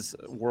women's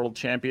world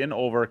champion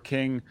over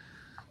Kim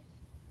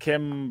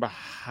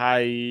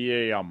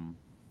Hayam.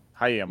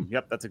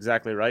 Yep, that's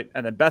exactly right.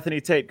 And then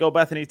Bethany Tate. Go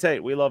Bethany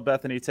Tate. We love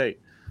Bethany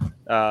Tate.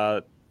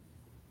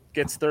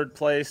 Gets 3rd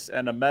place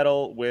and a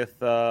medal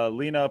with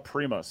Lena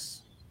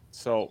Primus.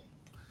 So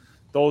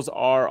those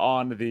are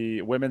on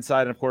the women's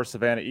side. And, of course,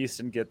 Savannah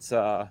Easton gets,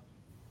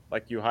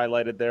 like you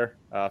highlighted there,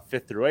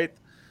 5th through 8th.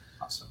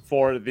 Awesome.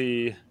 For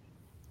I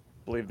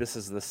believe this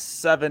is the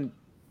 17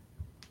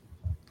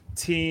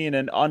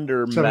 and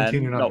under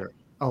 17 men. and under.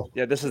 Oh.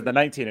 Yeah, this is the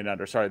 19 and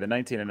under. Sorry, the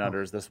 19 and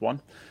under is this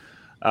one.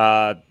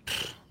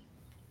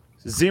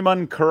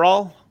 Zeman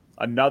Kural,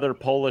 another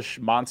Polish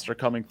monster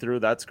coming through.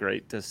 That's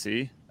great to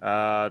see.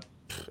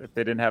 If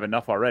they didn't have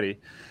enough already.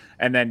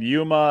 And then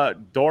Yuma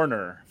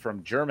Dorner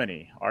from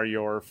Germany are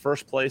your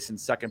first place and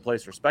second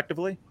place,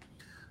 respectively.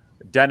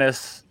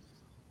 Dennis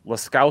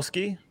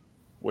Laskowski,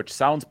 which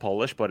sounds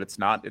Polish, but it's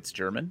not. It's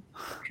German.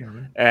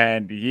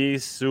 And Yi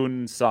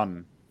Sun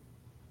Sun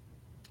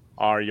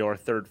are your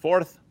third,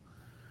 fourth.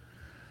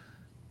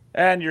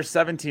 And your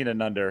 17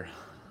 and under.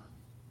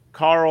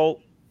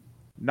 Carl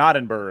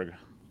Nottenberg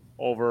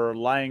over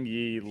Lang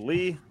Yi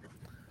Lee.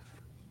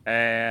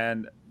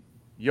 And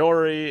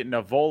Yori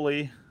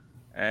Navoli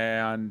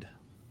and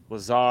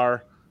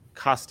Lazar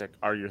Kostic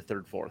are your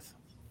third, fourth.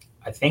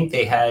 I think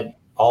they had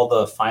all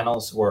the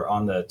finals were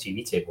on the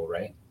TV table,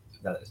 right?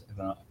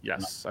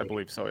 Yes, I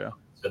believe so, yeah.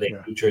 So they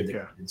featured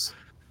the kids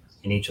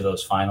in each of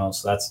those finals.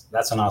 So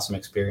that's an awesome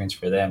experience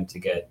for them to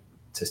get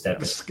to step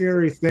in. The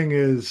scary thing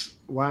is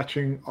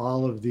watching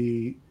all of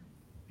the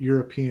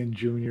European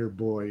junior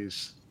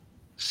boys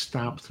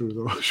stomp through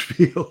those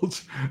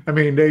fields. I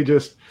mean,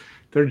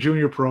 their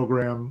junior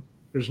program,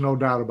 there's no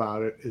doubt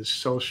about it, is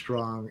so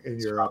strong in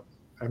Europe.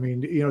 I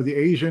mean,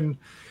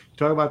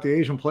 talk about the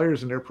Asian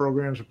players and their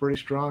programs are pretty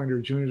strong. Their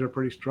juniors are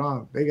pretty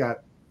strong. They got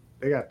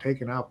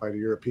taken out by the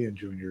European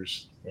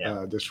juniors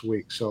this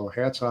week. So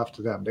hats off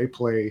to them. They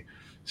play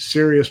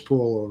serious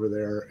pool over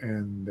there,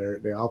 and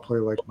they all play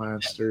like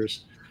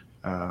monsters.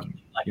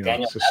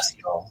 Daniel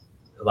Maciel,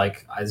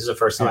 this is the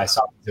first time I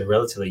saw him. He's a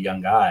relatively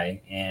young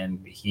guy, and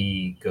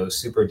he goes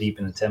super deep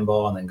in the 10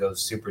 ball and then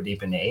goes super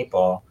deep in the 8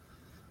 ball.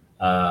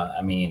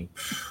 I mean,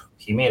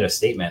 he made a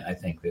statement, I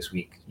think, this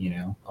week,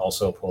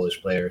 also a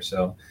Polish player.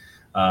 So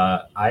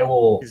I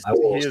will.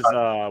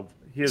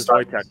 He is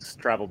Wojtek's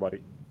travel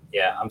buddy.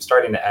 Yeah, I'm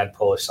starting to add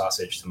Polish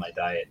sausage to my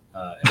diet.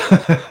 So I'm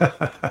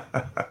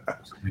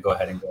going to go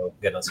ahead and go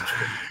get us some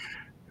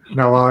chicken.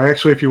 No, well,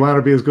 actually, if you want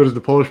to be as good as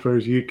the Polish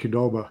players, you eat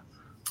Qdoba.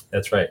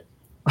 That's right.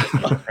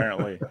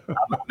 Apparently.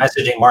 I'm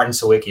messaging Martin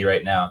Sawicki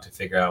right now to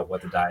figure out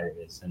what the diet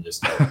is and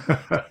just.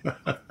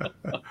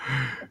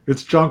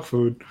 It's junk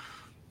food.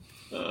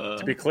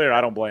 To be clear,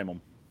 I don't blame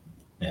him.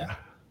 Yeah,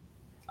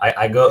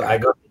 I go to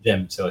the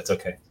gym, so it's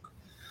okay.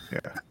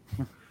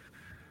 Yeah.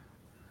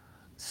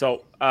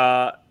 So,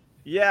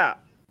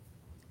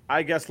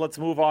 I guess let's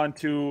move on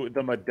to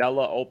the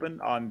Medela Open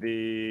on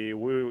the.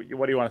 What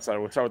do you want to start?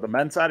 We'll start with the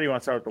men's side, or you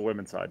want to start with the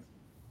women's side?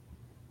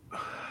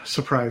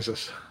 Surprise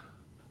us.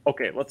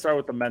 Okay, let's start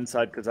with the men's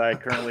side because I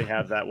currently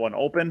have that one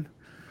open.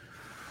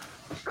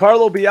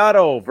 Carlo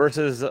Beato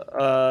versus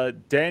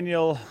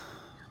Daniel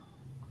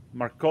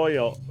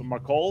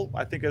Marcol,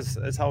 I think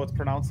is how it's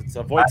pronounced. It's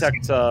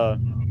Wojtek's.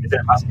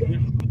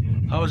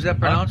 How is that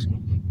pronounced?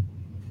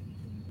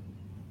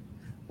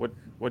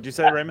 What'd you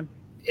say, Raymond?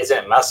 Is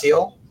it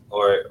Maciel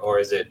or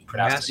is it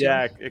pronounced?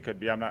 Yeah, it could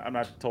be. I'm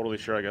not totally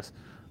sure, I guess.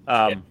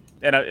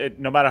 And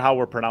no matter how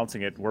we're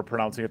pronouncing it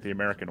the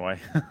American way.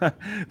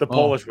 The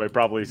Polish way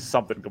probably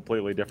something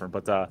completely different.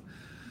 But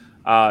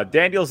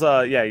Daniel's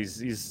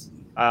he's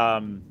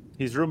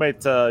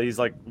roommates. He's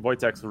like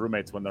Wojtek's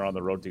roommates when they're on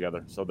the road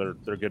together. So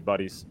they're good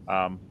buddies,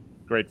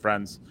 great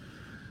friends.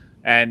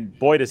 And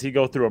boy, does he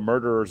go through a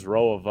murderer's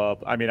row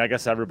of. I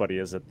guess everybody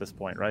is at this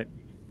point, right?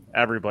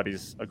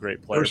 Everybody's a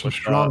great player. There's some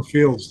strong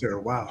fields there.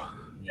 Wow.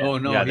 Yeah. Oh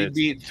no, he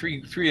beat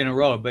three in a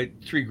row, but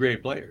three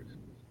great players.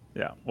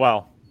 Yeah.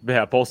 Well.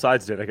 Yeah, both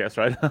sides did, I guess,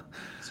 right?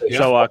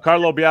 So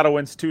Carlo Beato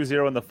wins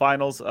 2-0 in the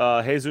finals.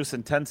 Jesus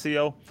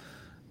Intencio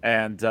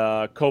and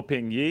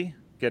Koping Yi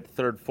get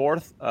third,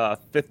 fourth.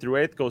 Fifth through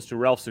eighth goes to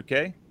Ralph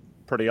Souquet.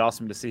 Pretty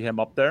awesome to see him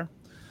up there.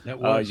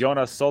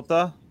 Jonas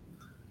Sota,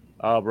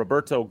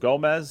 Roberto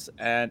Gomez,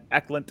 and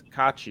Eklund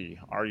Kachi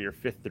are your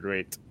fifth through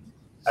eighth.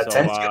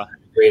 Intencio,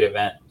 great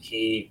event.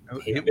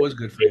 It was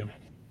good for him.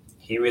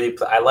 He really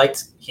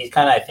he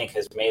kind of, I think,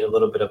 has made a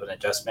little bit of an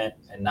adjustment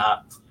and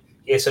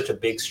he has such a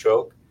big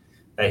stroke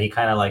that he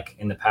kind of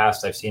in the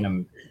past, I've seen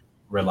him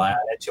rely on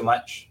it too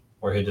much,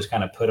 where he'll just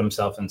kind of put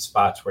himself in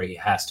spots where he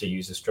has to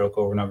use the stroke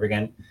over and over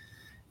again.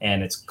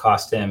 And it's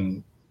cost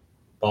him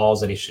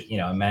balls that he should,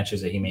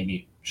 matches that he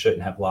maybe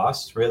shouldn't have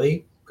lost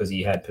really, because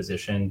he had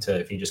position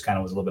if he just kind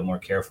of was a little bit more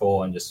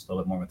careful and just a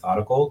little bit more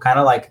methodical, kind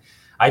of like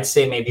I'd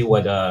say maybe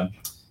what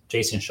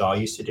Jason Shaw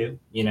used to do,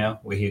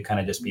 where he'd kind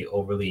of just be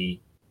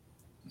overly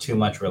too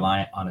much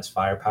reliant on his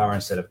firepower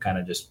instead of kind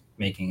of just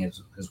making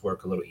his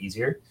work a little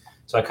easier.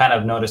 So I kind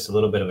of noticed a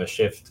little bit of a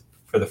shift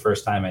for the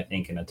first time, I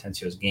think, in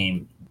Atencio's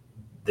game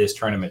this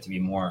tournament to be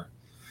more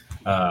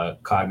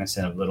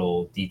cognizant of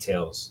little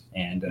details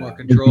and more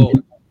control.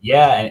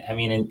 Yeah, and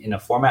in a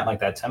format like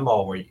that 10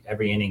 ball where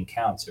every inning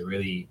counts,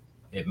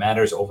 it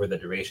matters over the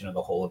duration of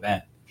the whole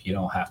event. You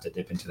don't have to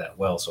dip into that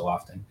well so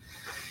often.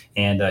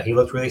 And he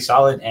looked really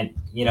solid. And,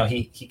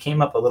 he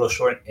came up a little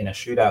short in a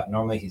shootout.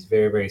 Normally he's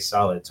very, very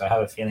solid. So I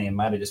have a feeling it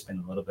might have just been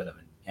a little bit of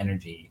an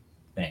energy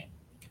thing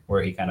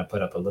where he kind of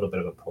put up a little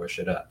bit of a poor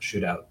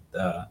shootout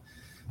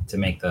to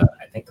make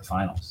the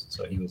finals.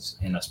 So he was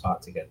in a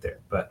spot to get there.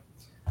 But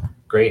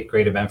great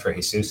event for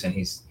Jesus, and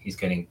he's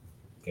getting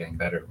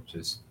better, which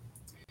is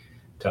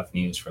tough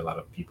news for a lot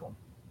of people.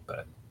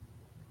 But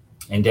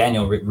And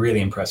Daniel really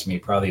impressed me,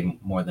 probably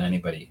more than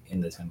anybody in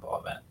the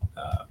 10-ball event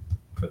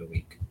for the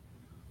week.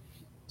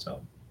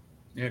 So,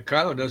 Yeah,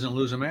 Carlo doesn't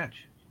lose a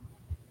match.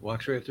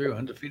 Walks right through,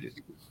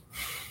 undefeated.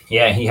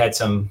 yeah, he had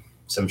some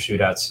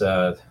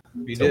shootouts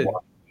He to did.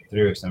 walk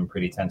through some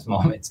pretty tense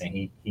moments, and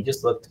he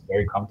just looked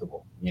very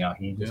comfortable. You know,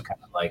 he just kind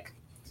of like,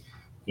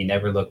 he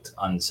never looked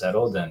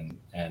unsettled,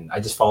 and I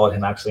just followed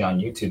him actually on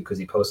YouTube because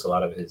he posts a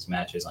lot of his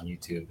matches on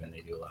YouTube, and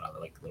they do a lot of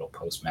like little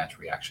post-match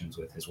reactions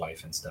with his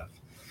wife and stuff.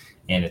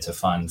 And it's a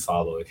fun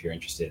follow if you're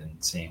interested in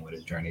seeing what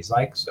his journey's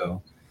like.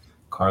 So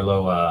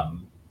Carlo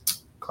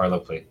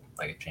played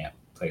like a champ,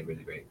 played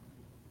really great.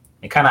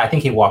 And kind of, I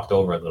think he walked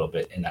over a little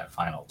bit in that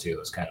final too. It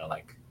was kind of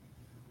like,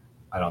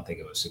 I don't think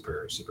it was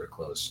super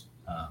close.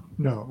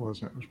 No, it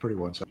wasn't. It was pretty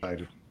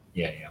one-sided.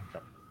 Yeah.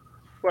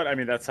 But I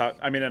mean, that's how.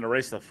 I mean, in a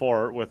race of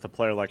 4 with a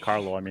player like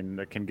Carlo, I mean,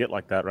 it can get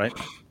like that, right?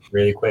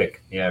 Really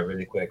quick. Yeah,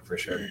 really quick for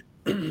sure.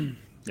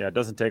 Yeah, it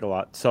doesn't take a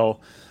lot. So,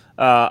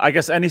 I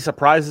guess any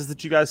surprises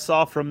that you guys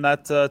saw from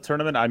that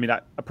tournament? I mean, I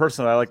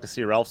personally like to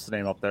see Ralph's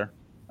name up there.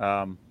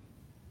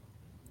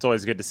 It's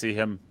always good to see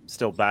him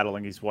still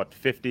battling. He's what,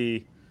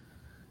 50?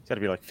 He's got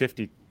to be like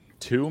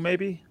 52,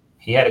 maybe.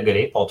 He had a good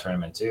 8-ball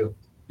tournament too.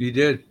 He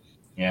did.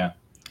 Yeah.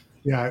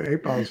 Yeah,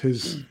 8-ball is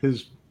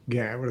his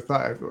game. I would have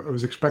thought. I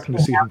was expecting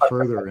to see him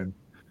further in.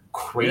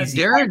 Crazy.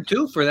 Yeah, Darren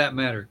too, for that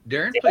matter.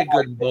 Darren played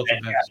good in both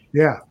events.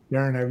 Yeah,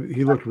 Darren,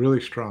 he looked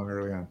really strong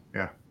early on.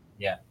 Yeah.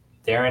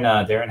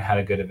 Darren had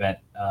a good event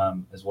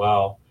as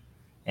well.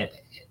 And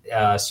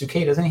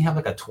Suke, doesn't he have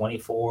like a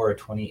 24 or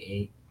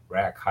 28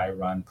 rack high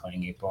run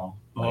playing 8-ball?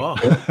 Oh,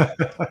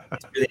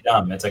 It's really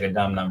dumb. It's like a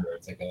dumb number.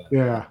 It's like a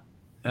Yeah.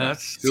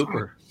 that's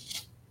super.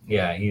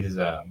 yeah. He's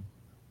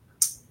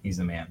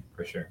the man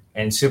for sure,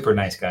 and super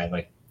nice guy.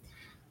 Like,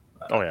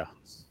 Oh yeah,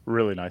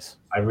 really nice.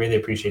 I really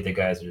appreciate the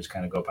guys that just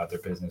kind of go about their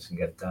business and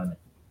get it done. And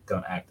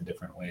don't act a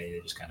different way. They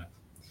just kind of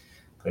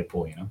play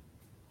pool, you know.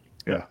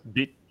 Yeah.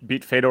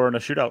 Beat Fedor in a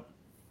shootout.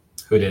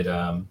 Who did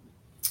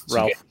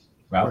Ralph.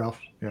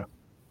 Ralph? Yeah.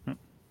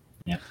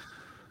 Yeah.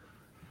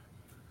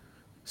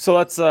 So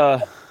that's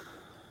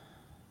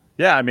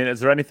yeah. I mean, is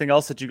there anything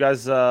else that you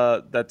guys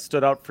that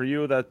stood out for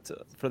you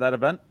for that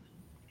event?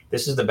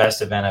 This is the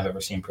best event I've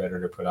ever seen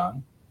Predator put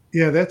on.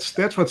 Yeah,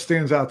 that's what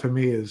stands out to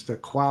me is the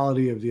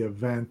quality of the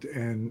event,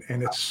 and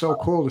it's so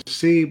cool to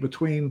see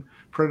between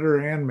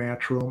Predator and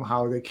Matchroom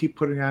how they keep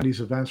putting on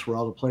these events where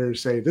all the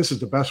players say this is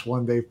the best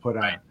one they've put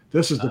on.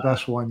 This is the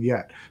best one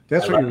yet.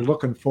 That's what you're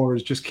looking for,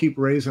 is just keep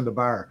raising the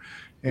bar.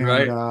 And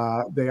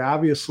they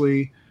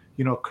obviously,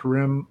 you know,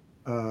 Karim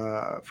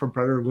from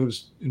Predator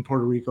lives in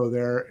Puerto Rico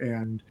there,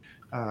 and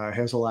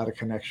has a lot of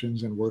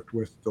connections and worked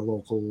with the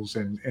locals,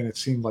 and it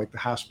seemed like the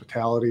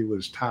hospitality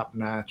was top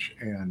notch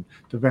and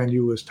the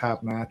venue was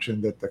top notch,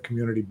 and that the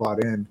community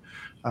bought in.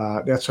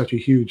 That's such a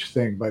huge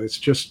thing, but it's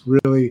just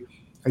really,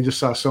 I just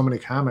saw so many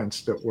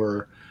comments that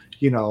were,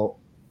 you know,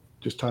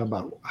 just talking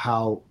about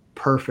how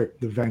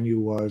perfect the venue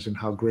was and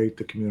how great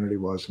the community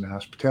was and the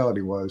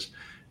hospitality was.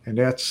 And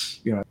that's,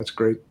 you know, that's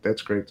great.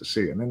 That's great to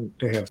see. And then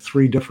they have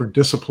 3 different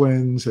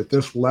disciplines at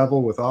this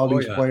level with all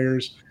these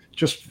players.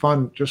 Just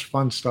fun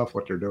stuff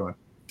what they're doing.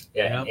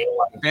 Yeah.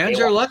 Fans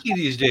are lucky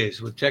these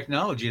days with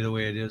technology the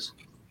way it is.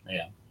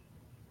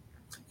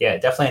 Yeah,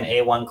 definitely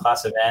an A1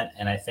 class event.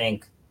 And I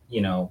think,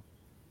 you know,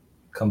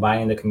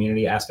 combining the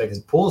community aspect,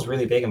 pool is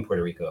really big in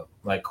Puerto Rico.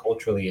 Like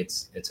culturally,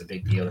 it's a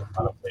big deal. There's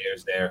a lot of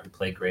players there who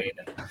play great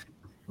and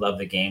love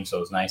the game. So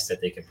it was nice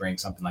that they could bring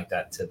something like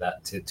that to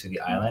the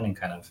island and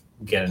kind of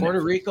get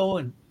Puerto Rico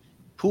and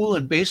pool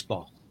and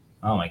baseball.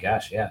 Oh my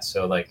gosh, yeah.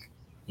 So like,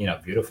 you know,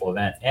 beautiful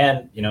event,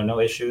 and you know, no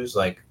issues.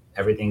 Like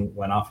everything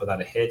went off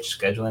without a hitch.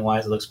 Scheduling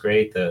wise, it looks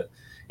great.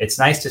 It's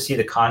nice to see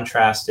the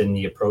contrast in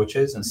the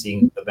approaches and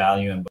seeing the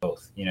value in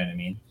both. You know what I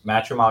mean?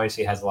 Matchroom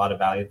obviously has a lot of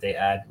value that they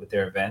add with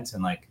their events,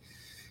 and like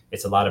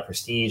it's a lot of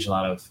prestige, a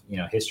lot of, you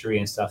know, history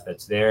and stuff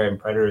that's there. And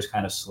Predator is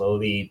kind of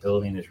slowly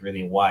building this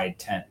really wide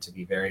tent to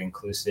be very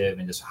inclusive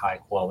and just high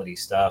quality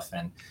stuff,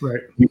 and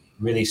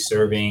really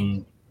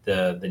serving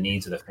the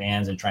needs of the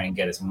fans and trying to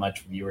get as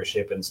much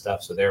viewership and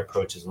stuff. So their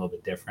approach is a little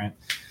bit different,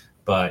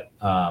 but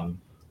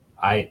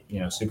I, you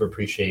know, super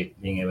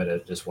appreciate being able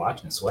to just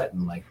watch and sweat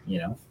and like, you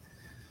know,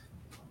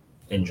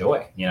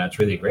 enjoy. You know, it's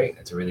really great.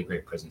 It's a really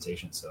great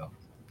presentation. So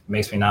it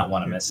makes me not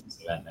want to miss this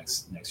event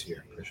next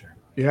year for sure.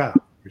 Yeah,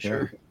 for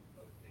sure.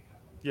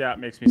 Yeah, it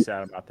makes me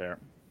sad about there.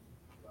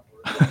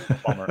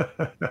 Bummer.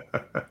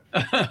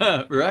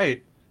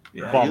 Right.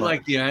 Yeah, Bummer. you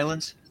like the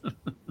islands?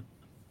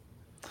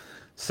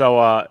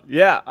 So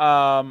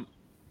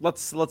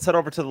let's head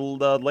over to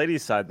the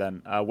ladies' side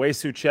then. Wei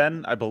Su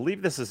Chen, I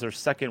believe this is her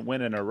second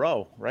win in a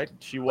row, right?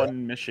 She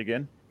won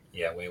Michigan.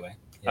 Yeah, Wei.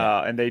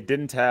 Yeah. And they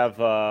didn't have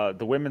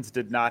the women's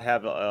did not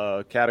have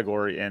a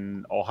category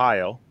in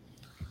Ohio.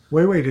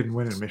 Wei didn't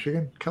win in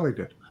Michigan. Kelly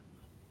did.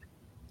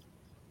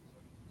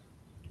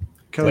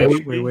 Kelly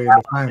beat Wei in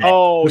the final.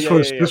 Oh,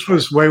 this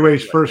was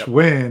Wei's first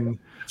win.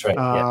 That's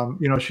right.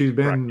 You know, she's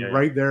been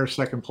right there,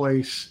 second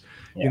place.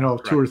 Yeah,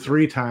 two or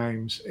three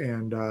times,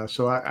 and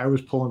so I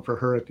was pulling for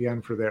her at the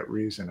end for that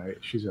reason.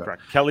 She's a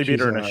Correct. Kelly beat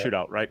she's her in a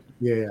shootout, right?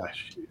 yeah.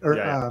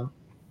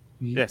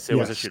 Yes, it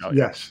was a shootout.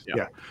 Yes,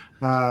 yeah.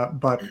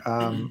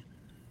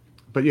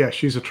 But yeah,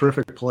 she's a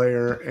terrific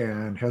player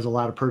and has a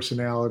lot of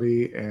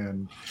personality,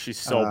 and she's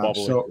so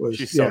bubbly. So it was,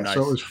 she's so nice.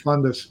 So it was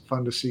fun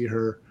to see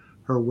her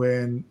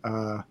win.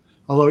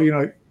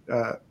 Although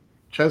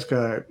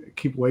Cheska,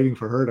 keep waiting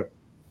for her to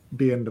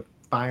be in the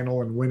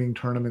final and winning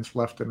tournaments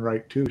left and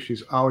right too.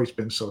 She's always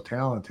been so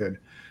talented.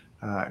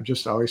 I'm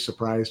just always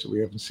surprised that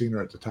we haven't seen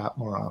her at the top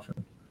more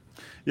often.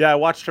 Yeah, I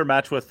watched her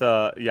match with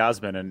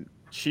Yasmin, and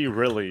she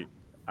really,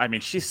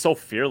 she's so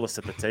fearless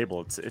at the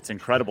table. It's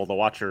incredible to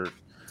watch her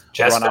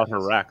run out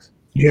her racks.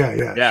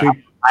 Yeah.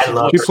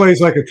 She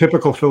plays like a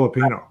typical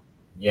Filipino.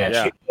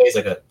 Yeah, she plays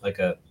like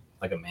a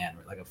man,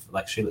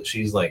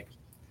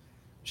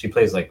 she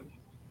plays like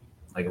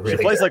really. She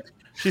plays good.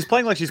 She's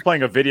playing like she's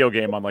playing a video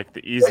game on like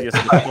the easiest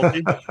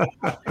difficulty.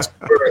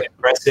 Super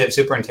impressive,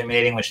 super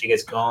intimidating when she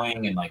gets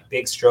going, and like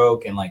big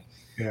stroke, and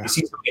you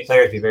see so many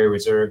players be very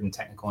reserved and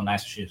technical and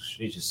nice. She's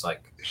just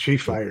like she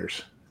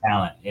fires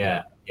talent.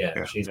 Yeah.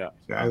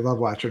 I love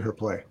watching her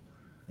play.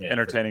 Yeah,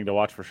 entertaining to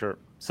watch for sure.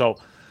 So,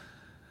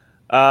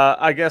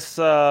 I guess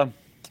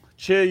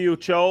Chiyu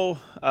Cho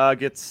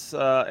gets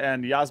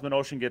and Yasmin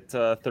Ocean get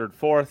third,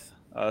 fourth.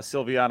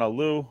 Silviana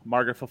Liu,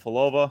 Margaret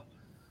Fufalova,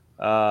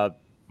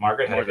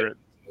 Margaret.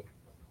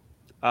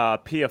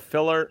 Pia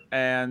Filler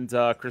and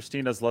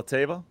Kristina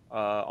Zlateva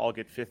all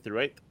get 5th through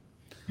 8th.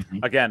 Mm-hmm.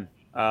 Again,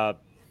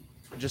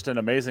 just an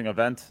amazing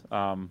event.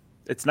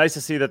 It's nice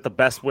to see that the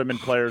best women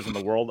players in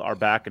the world are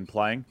back and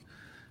playing.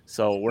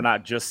 So we're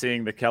not just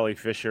seeing the Kelly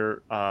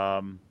Fisher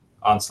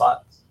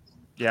onslaught.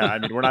 Yeah,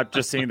 we're not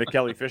just seeing the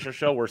Kelly Fisher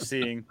show. We're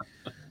seeing,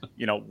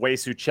 Wei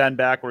Su Chen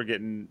back. We're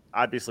getting,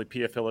 obviously,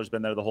 Pia Filler's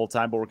been there the whole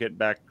time, but we're getting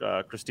back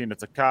Kristina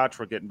Tkach.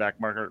 We're getting back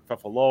Margaret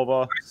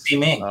Fefalova.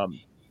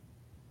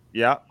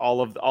 Yeah,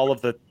 all of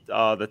the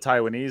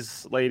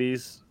Taiwanese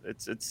ladies.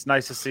 It's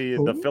nice to see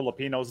the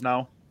Filipinos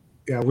now.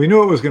 Yeah, we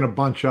knew it was going to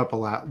bunch up a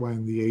lot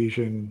when the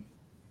Asian,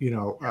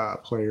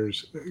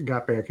 players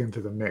got back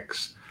into the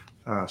mix.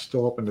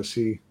 Still hoping to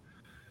see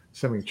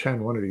Semi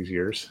Chen one of these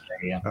years.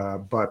 Yeah.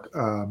 But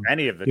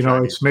any of the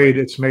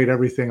it's made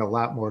everything a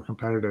lot more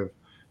competitive,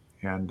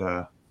 and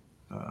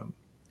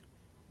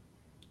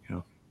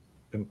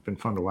been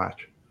fun to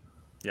watch.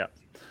 Yeah.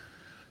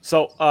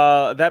 So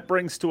that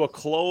brings to a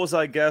close,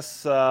 I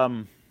guess,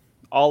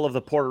 all of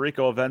the Puerto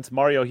Rico events.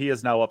 Mario, he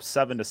is now up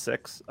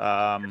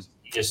 7-6.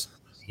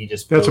 He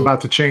just that's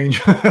about to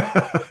change.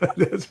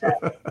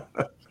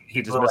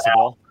 he just missed the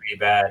ball pretty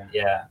bad.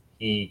 Yeah.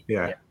 He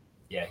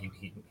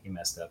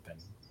messed up, and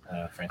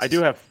I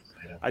do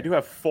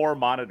have 4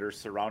 monitors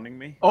surrounding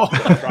me. Oh,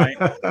 I'm trying.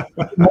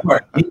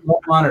 More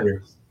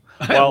monitors.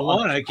 Well,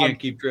 I can't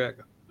keep track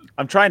of.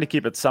 I'm trying to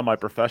keep it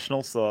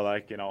semi-professional so that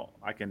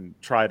I can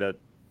try to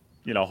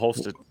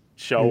host a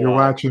show. You're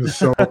watching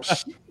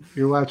soaps.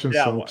 You're watching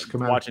soaps.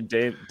 Come on. Watching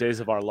Days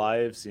of Our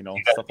Lives,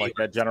 stuff like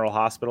that. General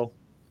Hospital.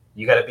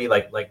 You got to be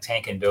like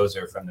Tank and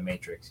Dozer from The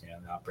Matrix. The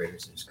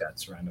operators just got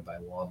surrounded by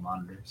a wall of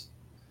monitors.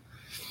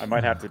 I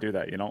might have to do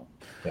that.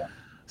 Yeah.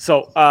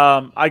 So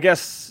I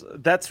guess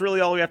that's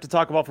really all we have to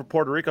talk about for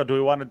Puerto Rico. Do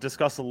we want to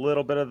discuss a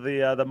little bit of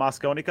the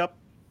Mosconi Cup?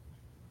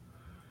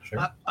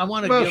 Sure. I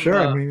want to give.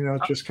 Sure.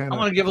 Just kind of. I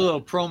want to give a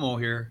little promo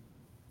here.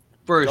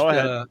 First, go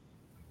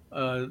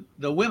ahead.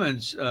 The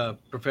women's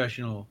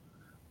professional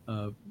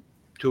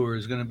tour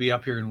is going to be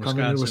up here in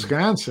Wisconsin. Coming to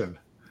Wisconsin.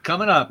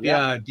 Coming up,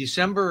 yeah.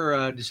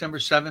 December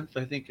 7th,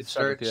 I think it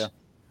starts. 7th,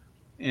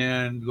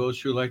 and goes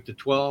through like the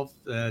 12th.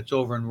 It's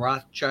over in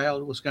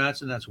Rothschild,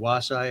 Wisconsin. That's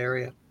Wausau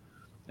area.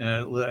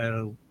 At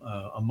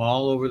a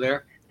mall over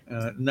there.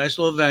 Nice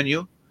little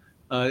venue.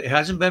 It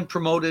hasn't been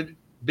promoted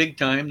big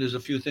time. There's a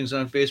few things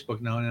on Facebook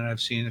now, and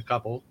I've seen a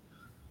couple.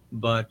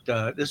 But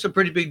this is a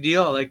pretty big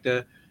deal. I like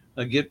to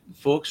get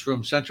folks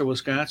from central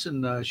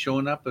Wisconsin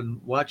showing up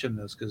and watching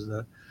this, because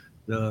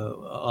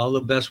all the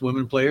best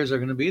women players are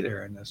going to be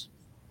there in this.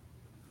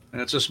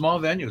 And it's a small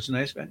venue. It's a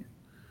nice venue.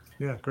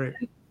 Yeah, great.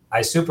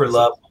 I super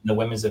love when the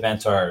women's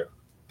events are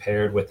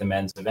paired with the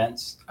men's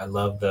events. I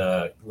love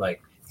the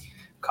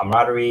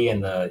camaraderie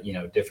and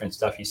the different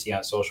stuff you see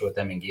on social with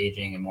them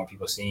engaging, and more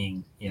people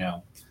seeing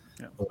the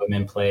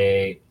women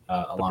play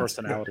along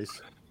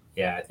personalities.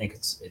 Yeah, I think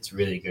it's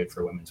really good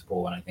for women's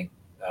pool, and I think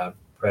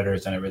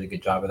Predator's done a really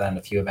good job of that in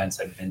a few events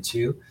I've been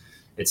to.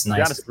 It's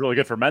nice. It's really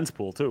good for men's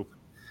pool too.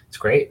 It's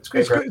great.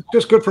 It's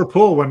just good for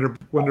pool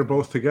when they're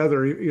both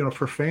together.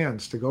 For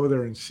fans to go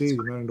there and see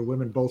the men and the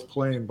women both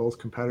playing, both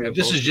competitive.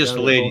 Yeah, this is just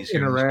the ladies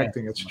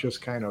interacting. It's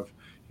just kind of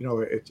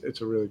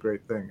it's a really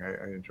great thing.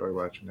 I enjoy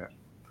watching that.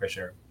 For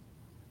sure.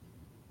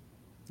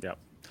 Yeah.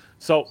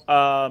 So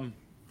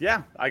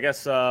I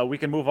guess we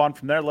can move on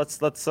from there. Let's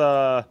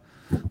go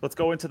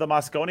into the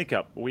Mosconi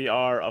Cup. We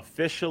are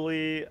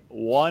officially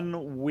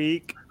 1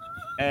 week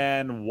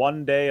and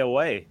 1 day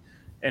away.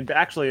 And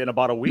actually, in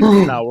about a week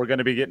from now, we're going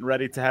to be getting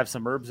ready to have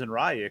some herbs and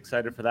rye. You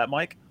excited for that,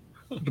 Mike?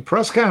 The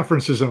press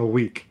conference is in a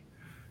week.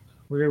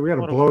 We got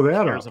to blow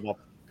that up.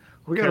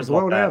 We got to cares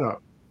blow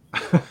about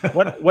that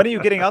up. When are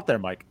you getting out there,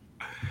 Mike?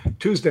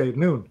 Tuesday at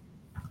noon.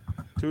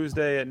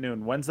 Tuesday at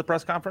noon. When's the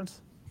press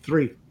conference?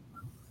 3.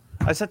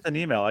 I sent an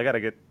email. I gotta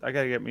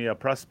get me a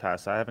press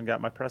pass. I haven't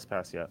got my press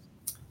pass yet.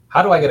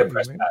 How do I get a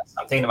press pass?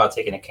 I'm thinking about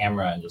taking a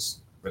camera and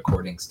just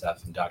recording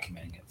stuff and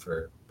documenting it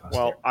for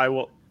posterity.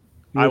 Well,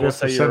 I will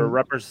say you're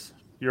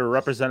a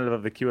representative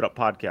of the Queue It Up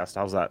podcast.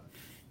 How's that?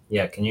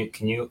 Yeah, can you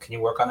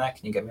work on that?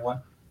 Can you get me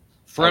one?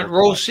 Front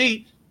row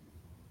seat.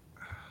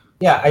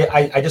 Yeah,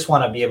 I just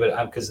want to be able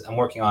to, because I'm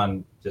working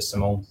on just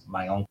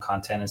my own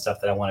content and stuff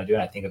that I want to do,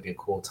 and I think it'd be a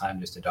cool time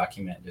just to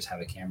document, just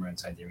have a camera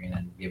inside the arena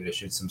and be able to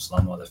shoot some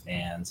slow-mo of the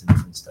fans and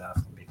different stuff.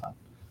 It'd be fun.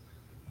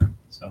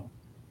 So,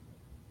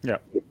 yeah.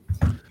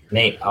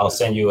 Nate, I'll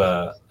send you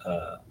a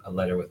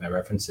letter with my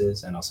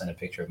references, and I'll send a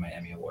picture of my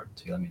Emmy Award,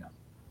 so you let me know.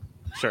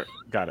 Sure,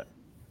 got it.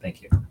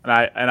 Thank you.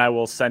 And I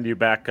will send you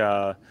back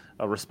a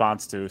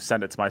response to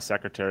send it to my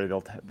secretary.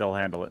 They'll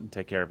handle it and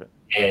take care of it.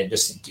 And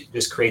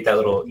just create that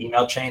little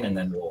email chain, and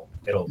then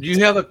it'll. Do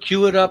you have a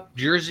Queue It Up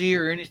jersey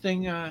or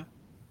anything,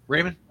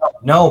 Raymond?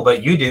 No,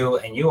 but you do,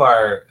 and you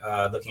are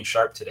looking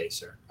sharp today,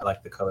 sir. I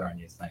like the color on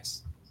you. It's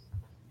nice.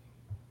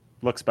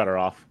 Looks better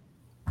off.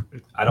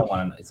 I don't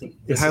want to.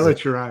 It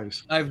highlights your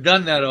eyes. I've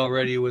done that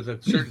already with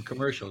a certain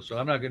commercial, so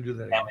I'm not going to do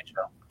that again.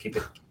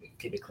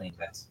 Keep it clean,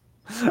 guys.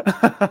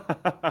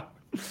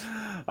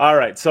 All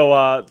right,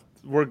 so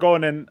we're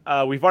going in.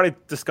 We've already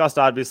discussed,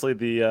 obviously,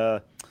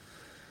 the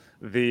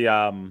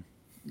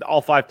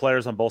all 5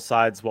 players on both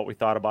sides, what we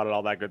thought about it,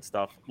 all that good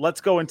stuff. Let's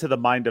go into the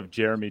mind of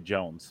Jeremy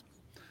Jones.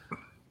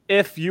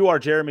 If you are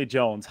Jeremy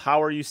Jones,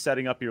 how are you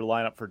setting up your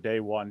lineup for day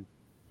 1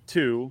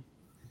 to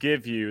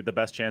give you the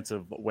best chance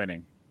of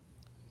winning?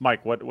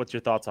 Mike, what's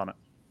your thoughts on it?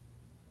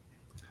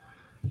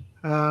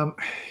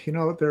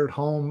 They're at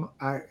home.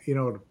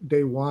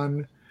 Day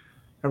 1,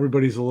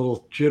 everybody's a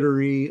little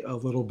jittery, a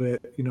little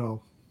bit,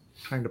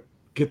 trying to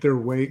get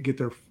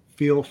their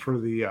feel for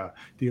the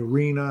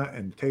arena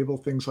and the table,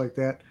 things like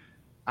that.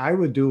 I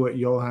would do what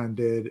Johan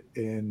did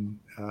in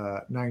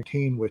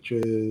 19, which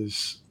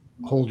is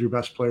hold your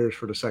best players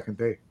for the second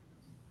day,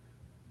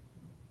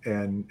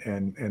 and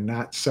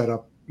not set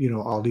up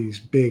all these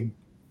big,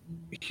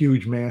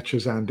 huge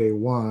matches on day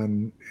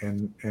 1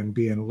 and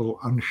being a little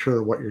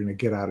unsure what you're going to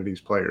get out of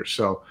these players.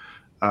 So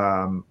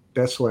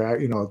that's why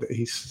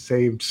he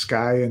saved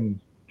Sky and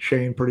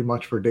Shane pretty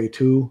much for day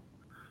 2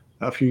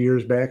 a few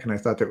years back, and I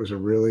thought that was a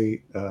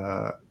really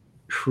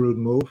shrewd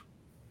move,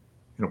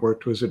 and it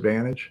worked to his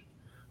advantage.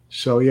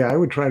 So yeah, I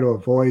would try to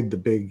avoid the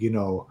big,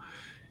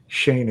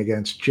 Shane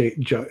against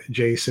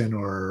Jason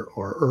or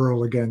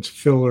Earl against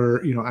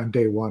Filler, on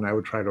day 1. I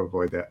would try to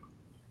avoid that.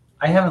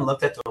 I haven't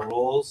looked at the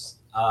rules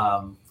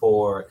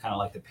for kind of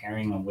like the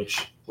pairing on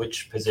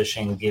which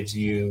position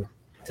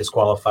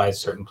disqualifies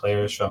certain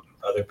players from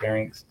other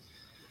pairings.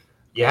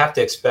 You have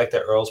to expect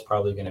that Earl's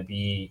probably going to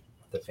be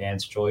the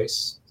fans'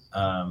 choice.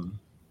 It'll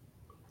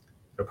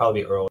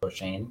probably be Earl or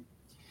Shane.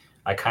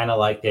 I kind of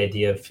like the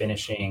idea of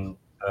finishing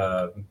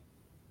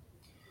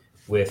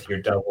with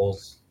your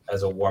doubles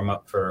as a warm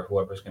up for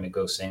whoever's going to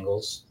go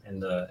singles in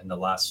the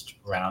last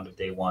round of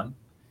day 1.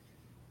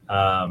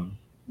 And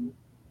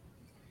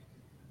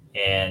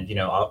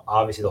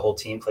obviously the whole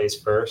team plays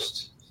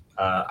first.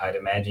 I'd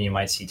imagine you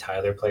might see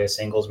Tyler play a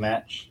singles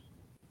match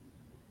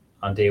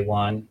on day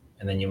 1,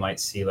 and then you might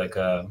see like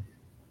a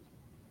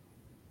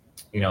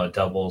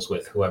doubles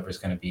with whoever's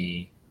going to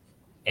be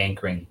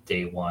anchoring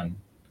day 1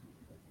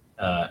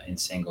 in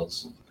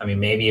singles. I mean,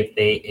 maybe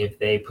if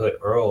they put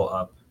Earl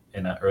up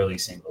in an early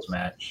singles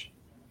match,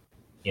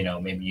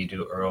 maybe you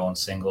do Earl in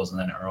singles and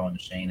then Earl and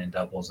Shane in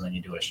doubles, and then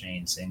you do a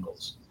Shane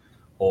singles,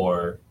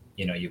 or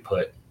you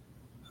put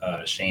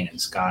Shane and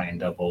Sky in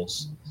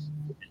doubles,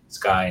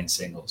 Sky in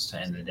singles to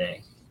end the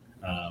day.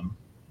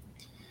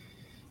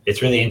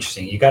 It's really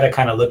interesting. You got to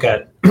kind of look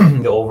at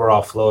the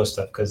overall flow of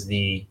stuff, because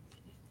the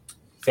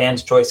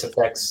fans' choice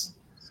affects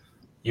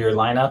your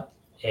lineup,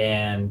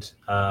 and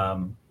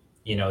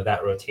that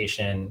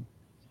rotation.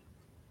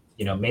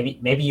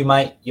 Maybe you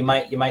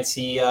might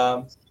see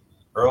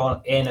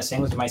Earl in a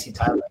singles. You might see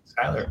Tyler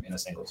in a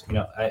singles.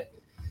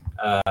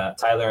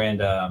 Tyler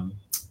and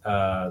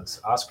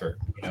Oscar.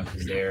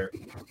 Because they're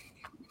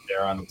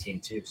on the team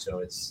too. So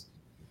it's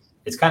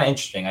kind of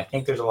interesting. I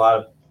think there's a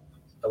lot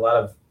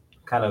of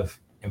kind of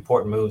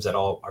important moves that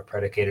all are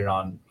predicated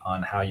on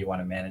how you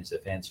want to manage the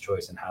fans'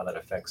 choice and how that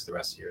affects the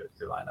rest of your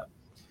lineup.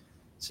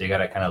 So you got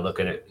to kind of look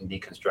at it and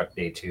deconstruct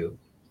day 2.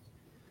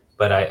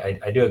 But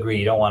I do agree.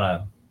 You don't want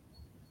to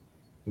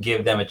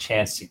give them a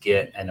chance to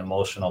get an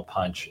emotional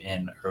punch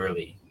in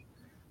early.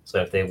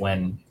 So if they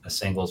win a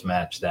singles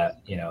match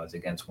that, is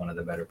against one of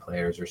the better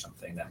players or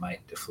something, that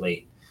might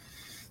deflate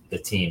the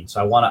team.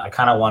 So I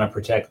kind of want to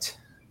protect,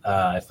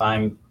 if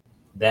I'm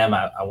them,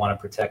 I want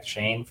to protect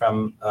Shane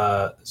from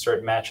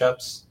certain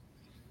matchups,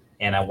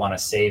 and I want to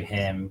save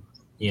him.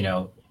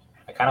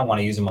 I kind of want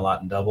to use him a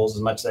lot in doubles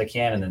as much as I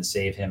can, and then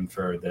save him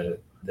for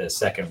the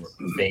second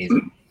phase.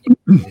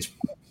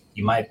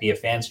 He might be a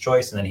fan's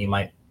choice, and then he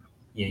might,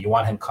 you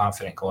want him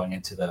confident going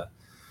into the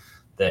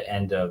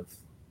end of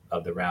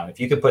the round. If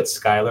you could put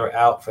Skylar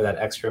out for that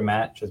extra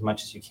match as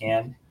much as you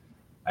can,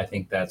 I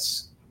think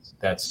that's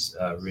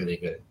really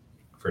good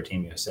for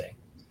Team USA.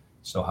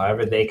 So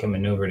however they can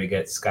maneuver to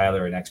get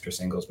Skylar an extra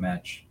singles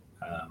match,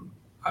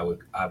 I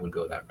would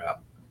go that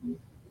route.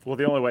 Well,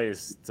 the only way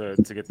is to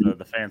get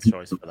the fans'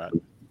 choice for that.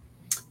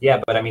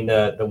 Yeah, but I mean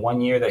the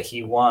 1 year that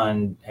he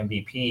won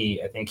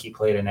MVP, I think he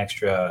played an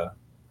extra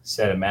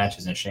set of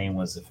matches, and Shane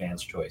was the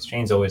fans' choice.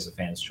 Shane's always the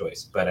fans'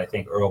 choice, but I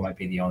think Earl might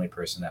be the only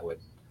person that would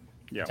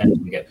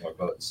potentially get more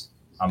votes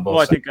on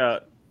both sides.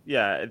 I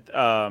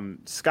think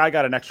Sky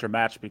got an extra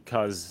match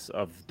because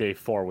of day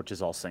 4, which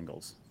is all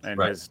singles, and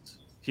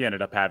he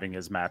ended up having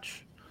his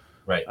match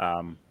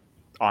on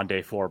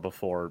day 4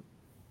 before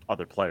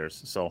other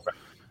players. So,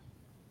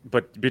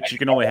 but you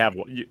can only have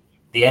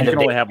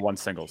only have one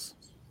singles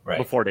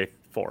before day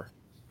 4.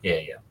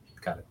 Yeah,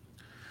 got it.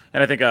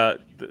 And I think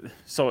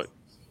so.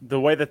 The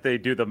way that they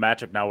do the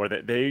matchup now, where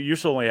they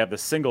usually only have the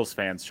singles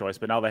fans choice,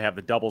 but now they have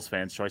the doubles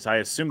fans choice. I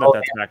assume that's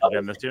back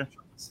again this year.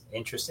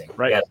 Interesting,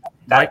 right?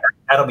 Yeah,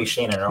 that'll be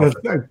Shane and Earl.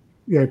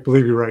 Yeah, I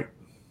believe you're right.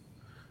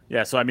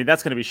 Yeah, so I mean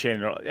that's going to be Shane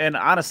and Earl. And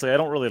honestly, I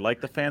don't really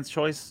like the fans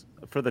choice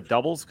for the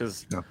doubles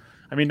because,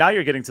 I mean, now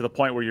you're getting to the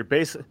point where you're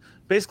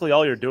basically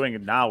all you're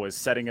doing now is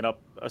setting it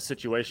up a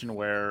situation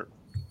where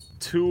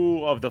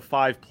 2 of the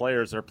 5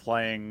 players are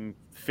playing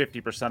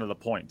 50% of the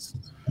points.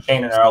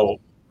 Shane and Earl.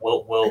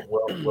 We'll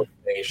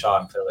play Shaw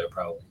and Filler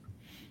probably.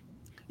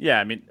 Yeah,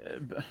 I mean,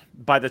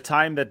 by the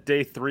time that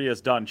day 3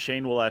 is done,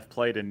 Shane will have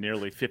played in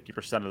nearly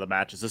 50% of the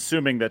matches,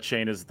 assuming that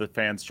Shane is the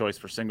fans' choice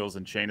for singles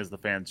and Shane is the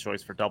fans'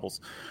 choice for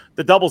doubles.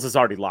 The doubles is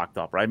already locked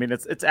up, right? I mean,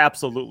 it's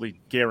absolutely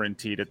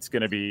guaranteed it's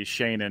going to be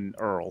Shane and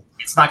Earl.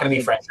 It's not going to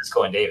be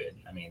Francisco and David.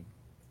 I mean,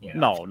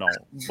 no.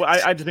 But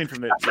I just mean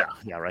from the right.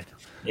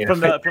 Yeah, from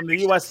the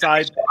U.S.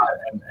 side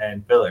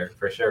and Filler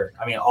for sure.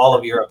 I mean, all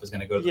of Europe is going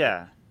to go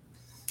to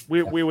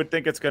We would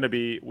think it's going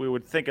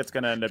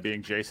to end up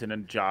being Jason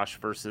and Josh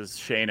versus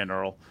Shane and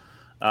Earl.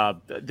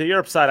 The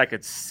Europe side, I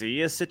could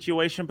see a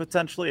situation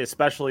potentially,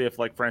 especially if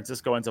like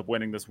Francisco ends up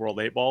winning this World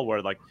 8-Ball,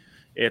 where like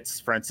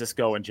it's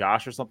Francisco and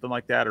Josh or something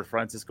like that, or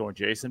Francisco and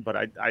Jason. But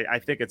I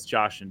think it's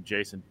Josh and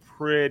Jason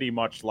pretty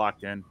much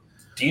locked in.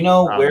 Do you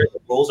know where the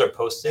rules are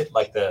posted,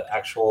 like the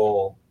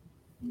actual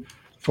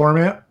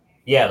format?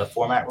 Yeah, the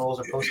format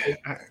rules are posted.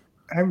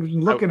 I'm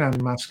looking on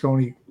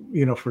Mosconi,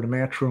 for the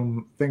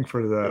Matchroom thing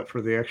for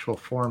the actual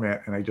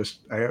format, and I've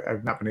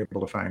not been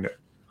able to find it.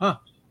 Huh?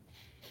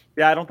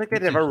 Yeah, I don't think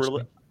they've ever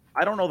really.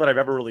 I don't know that I've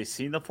ever really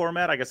seen the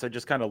format. I guess I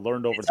just kind of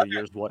learned over the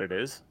years what it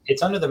is.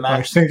 It's under the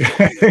match. I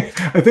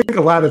think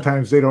a lot of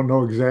times they don't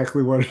know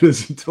exactly what it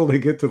is until they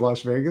get to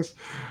Las Vegas.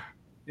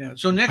 Yeah.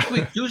 So next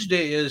week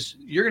Tuesday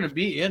you're going to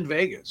be in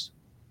Vegas,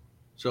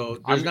 so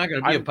there's not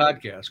going to be a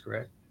podcast,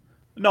 correct?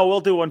 No,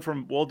 we'll do one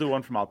from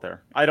out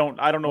there. I don't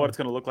know what it's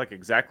going to look like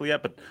exactly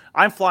yet, but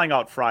I'm flying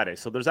out Friday,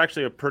 so there's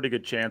actually a pretty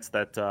good chance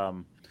that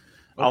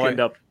I'll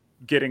end up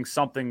getting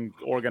something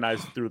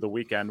organized through the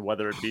weekend,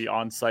 whether it be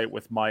on site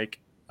with Mike,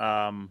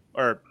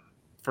 or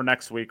for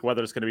next week,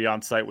 whether it's going to be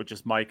on site with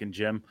just Mike and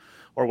Jim,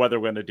 or whether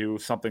we're going to do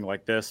something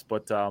like this.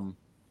 But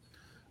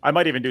I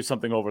might even do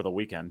something over the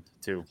weekend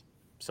too.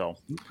 So,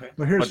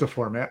 well, here's the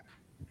format.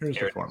 Here's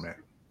the format.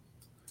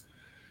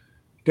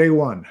 Day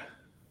 1.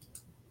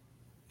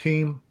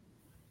 Team,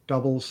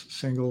 doubles,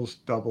 singles,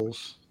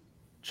 doubles.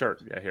 Sure.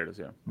 Yeah, here it is.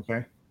 Yeah.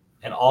 Okay.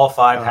 And all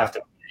 5 have to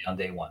play on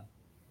day 1.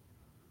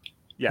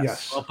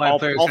 Yes. All 5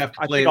 players have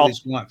to play at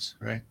least once,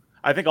 right?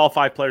 I think all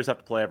 5 players have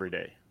to play every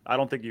day. I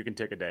don't think you can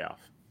take a day off.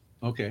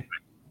 Okay.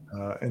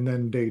 And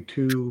then day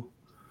 2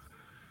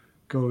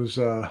 goes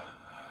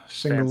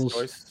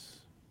singles,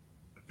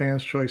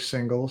 fans choice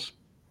singles,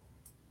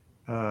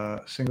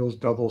 singles,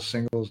 doubles.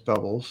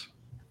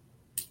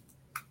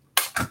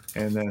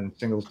 And then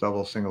singles,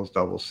 doubles, and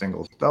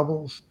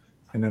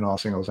then all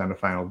singles on the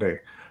final day.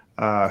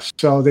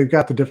 So they've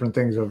got the different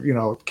things of,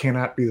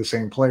 cannot be the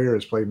same player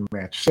as played in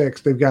match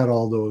 6. They've got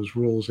all those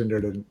rules in there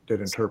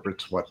that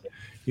interprets what,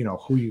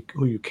 who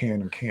you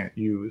can and can't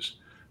use.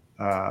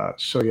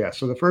 So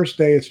the first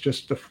day it's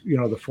just the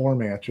 4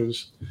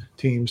 matches,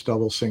 teams,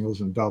 doubles, singles,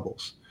 and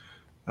doubles.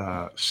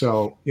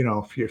 So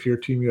if you're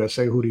Team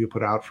USA, who do you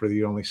put out for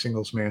the only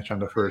singles match on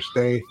the first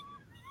day?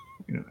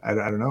 I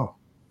don't know.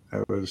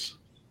 I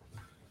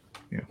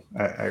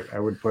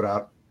would put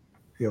out,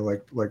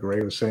 like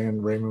Raymond was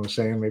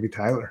saying, maybe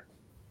Tyler.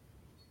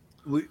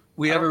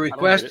 We have a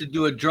request to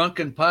do a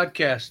drunken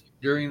podcast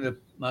during the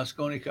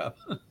Mosconi Cup.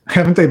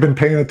 Haven't they been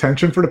paying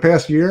attention for the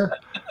past year?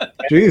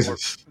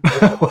 Jesus.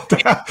 I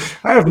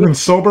haven't been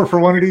sober for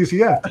one of these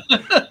yet.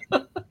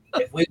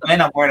 If we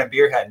win, I'm wearing a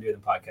beer hat and doing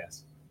the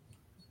podcast.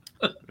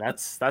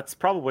 That's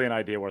probably an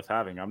idea worth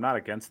having. I'm not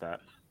against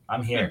that.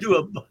 I'm here.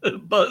 Do a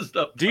buzzed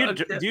up. Do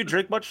you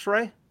drink much,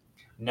 Trey?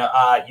 No,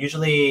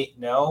 usually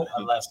no,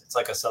 unless it's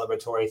like a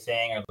celebratory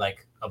thing or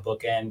like a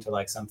bookend to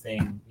like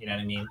something. You know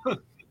what I mean?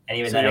 And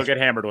even so you'll get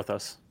hammered with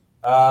us.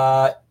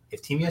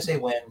 If Team USA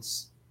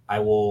wins, I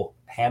will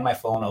hand my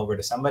phone over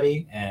to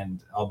somebody,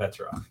 and all bets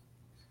are off.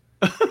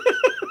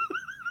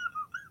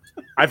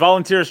 I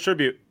volunteer as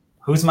tribute.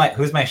 Who's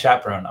my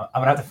chaperone? I'm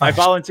gonna have to My find.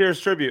 volunteers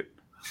tribute.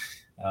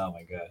 Oh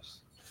my gosh.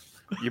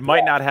 You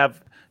might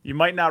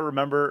not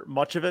remember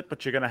much of it,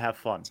 but you're gonna have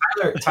fun.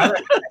 Tyler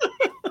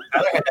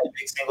had that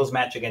big singles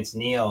match against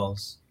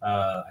Niels.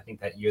 I think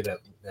that year that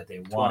they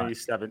won.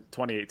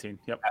 2018.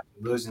 Yep. After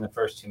losing the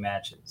first 2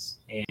 matches,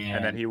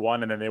 And then he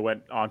won, and then they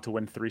went on to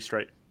win 3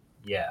 straight.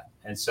 Yeah,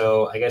 and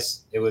so I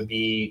guess it would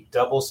be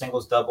doubles,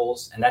 singles,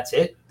 doubles, and that's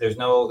it. There's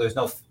no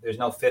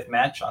 5th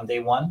match on day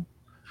 1.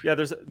 Yeah,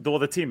 there's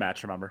the team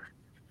match. Remember,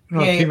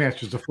 No, Yeah, team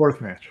match is the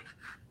 4th match.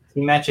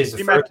 Team match is the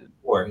Team first match-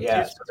 4.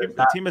 Yeah, so there's the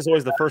not team is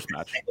always the first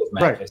match. singles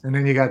Right. matches. And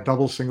then you got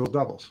doubles, singles,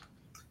 doubles.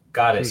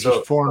 Got it. There's So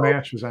just 4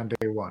 matches on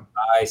day 1.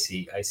 I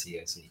see.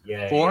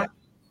 Yeah. 4? Yeah.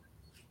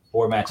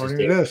 4 matches. According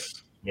Day to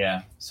this.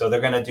 Yeah. So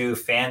they're gonna do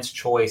fans'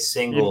 choice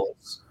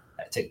singles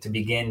to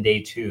begin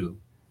day 2.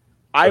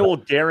 I will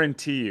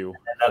guarantee you.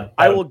 That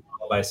I would will. be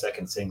followed by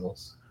second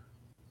singles.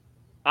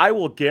 I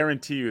will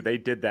guarantee you they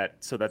did that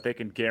so that they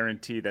can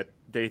guarantee that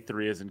day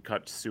 3 isn't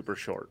cut super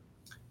short.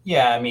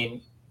 Yeah, I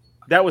mean,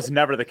 That was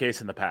never the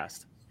case in the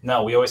past.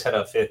 no, we always had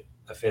a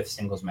fifth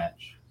singles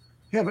match.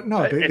 Yeah, but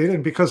no, they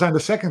didn't, because on the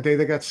second day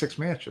they got 6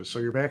 matches, so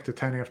you're back to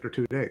 10 after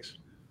 2 days.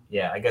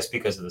 Yeah, I guess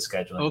because of the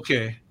scheduling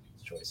Okay.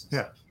 choices.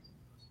 Yeah.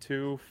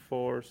 2,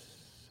 4,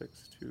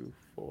 6, 2,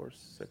 4,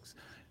 6.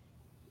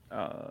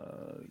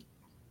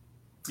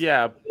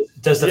 Yeah,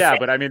 Does the yeah,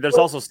 but I mean, there's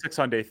also 6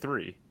 on day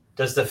 3.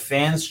 does the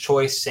fans'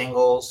 choice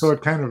singles? So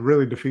it kind of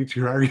really defeats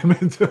your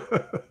argument. Fans'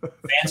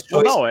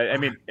 Well, choice. no, I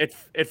mean, it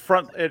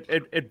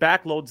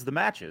backloads the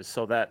matches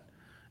so that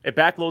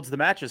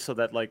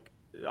like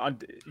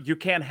you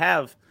can't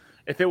have,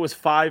 if it was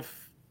 5,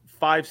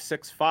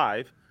 6,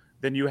 5,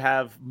 then you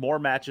have more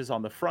matches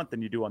on the front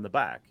than you do on the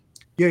back.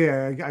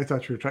 Yeah, I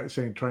thought you were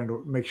trying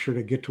to make sure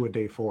to get to a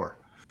day 4.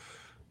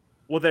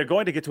 Well, they're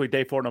going to get to a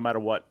day 4 no matter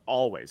what,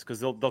 always, because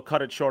they'll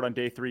cut it short on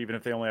day 3, even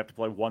if they only have to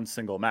play 1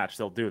 single match.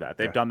 They'll do that.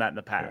 They've done that in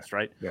the past,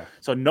 right? Yeah.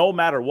 So no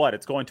matter what,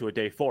 it's going to a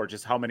day 4.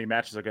 Just how many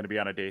matches are going to be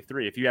on a day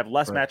 3? If you have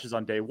less matches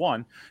on day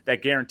 1,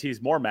 that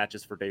guarantees more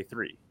matches for day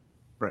 3.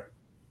 Right.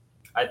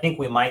 I think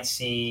we might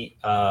see.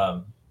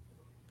 On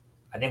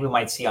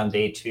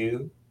day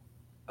 2,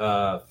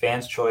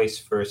 fans' choice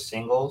for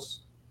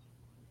singles.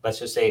 Let's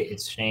just say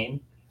it's Shane.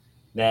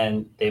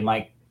 Then they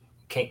might.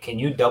 Can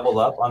you double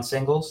up on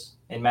singles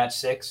in match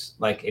 6?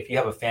 Like if you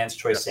have a fans'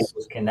 choice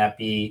singles, can that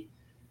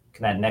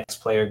next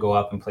player go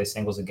up and play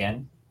singles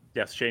again?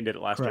 Yes, Shane did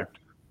it last Correct.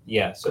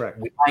 year. Yeah. So Correct.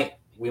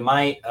 we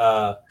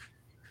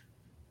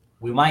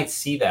might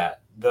see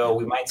that, though.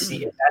 We might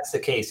see, if that's the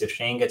case, if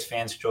Shane gets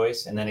fans'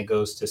 choice and then it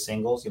goes to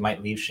singles, you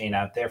might leave Shane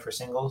out there for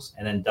singles,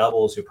 and then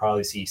doubles, you'll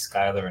probably see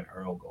Skylar and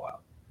Earl go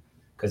out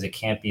because it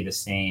can't be the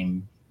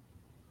same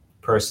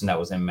person that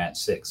was in match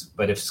 6.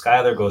 But if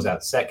Skylar goes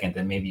out second,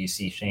 then maybe you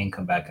see Shane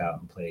come back out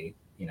and play,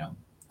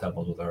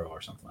 doubles with Earl or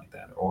something like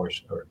that, or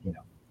Shane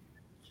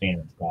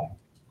and Sky.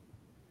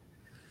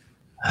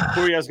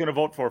 Who are you guys going to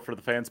vote for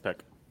the fans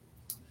pick?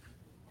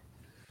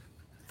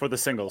 For the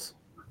singles.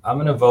 I'm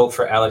going to vote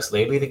for Alex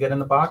Lately to get in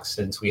the box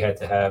since we had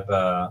to have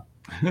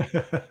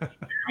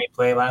Jeremy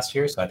play last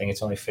year, so I think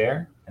it's only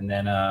fair. And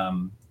then,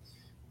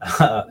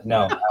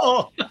 no,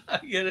 Oh, I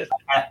get it.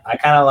 I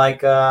kind of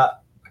like.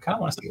 I kind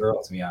of want to see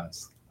Earl, to be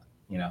honest.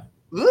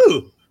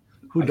 Ooh.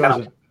 Who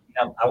doesn't?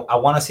 I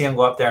want to see him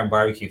go up there and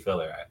barbecue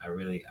Filler. I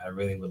really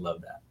would love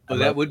that. Well,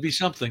 that would be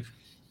something.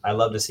 I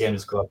love to see him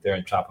just go up there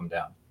and chop him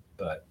down.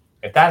 But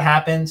if that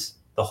happens,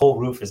 the whole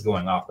roof is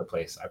going off the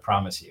place. I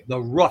promise you. The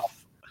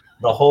rough.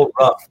 The whole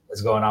roof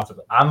is going off.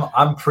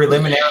 I'm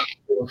preliminary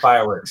doing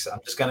fireworks. I'm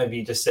just gonna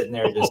be sitting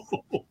there, just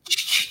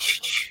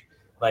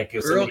like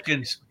Earl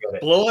can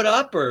blow it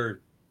up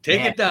or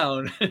take it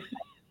down.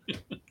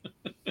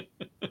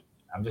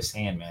 I'm just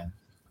saying, man.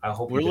 I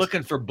hope We're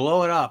looking for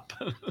blow it up.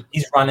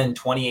 He's running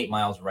 28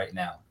 miles right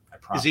now. I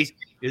promise.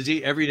 Is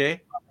he every day? I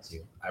promise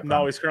you.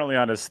 No, he's currently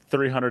on his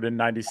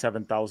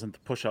 397,000th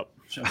push-up.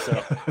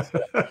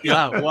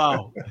 Yeah,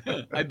 wow.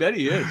 I bet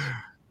he is.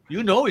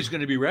 He's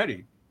going to be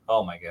ready.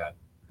 Oh my God.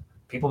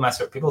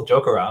 People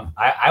joke around.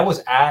 I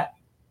went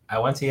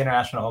to the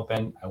International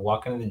Open. I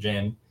walk into the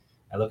gym.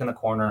 I look in the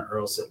corner.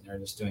 Earl's sitting there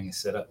just doing his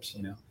sit-ups,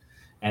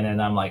 And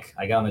then I'm like,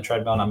 I get on the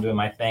treadmill and I'm doing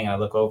my thing. And I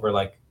look over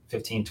like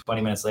 15,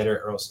 20 minutes later,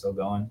 Earl's still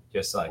going,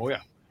 just like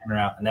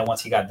around. And then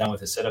once he got done with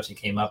his sit-ups, he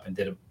came up and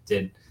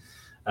did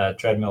a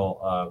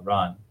treadmill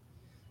run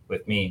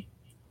with me.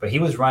 But he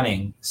was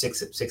running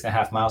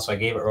 6.5 miles. So I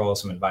gave Earl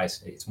some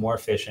advice. It's more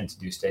efficient to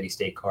do steady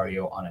state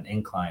cardio on an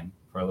incline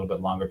for a little bit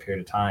longer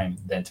period of time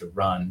than to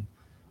run,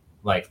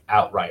 like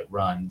outright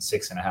run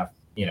 6.5,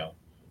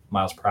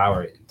 miles per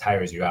hour. It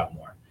tires you out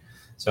more.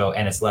 So,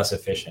 and it's less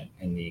efficient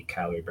in the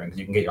calorie burn because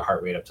you can get your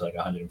heart rate up to like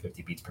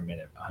 150 beats per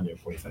minute,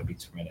 145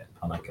 beats per minute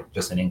on like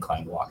just an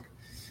incline walk.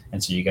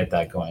 And so you get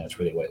that going. That's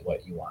really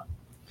what you want.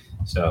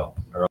 So,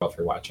 Earl, if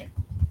you're watching,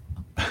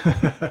 I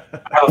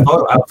have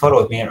a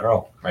photo with me and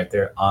Earl right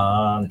there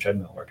on the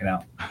treadmill working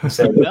out.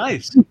 So,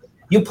 nice.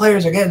 You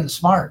players are getting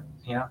smart.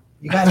 You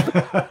guys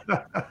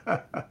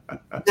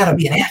gotta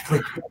be an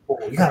athlete.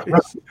 You gotta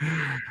run.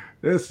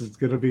 This is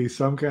going to be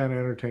some kind of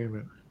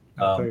entertainment.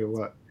 I'll tell you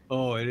what.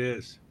 Oh, it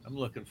is. I'm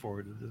looking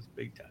forward to this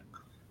big time.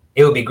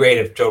 It would be great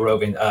if Joe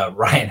Rogan,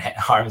 Ryan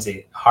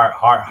Harmsey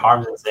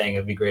saying it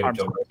would be great if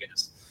Joe Rogan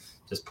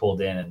just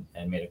pulled in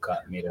and made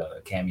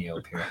a cameo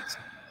appearance.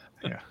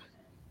 Yeah.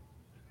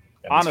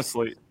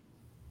 Honestly,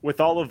 with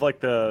all of like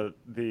the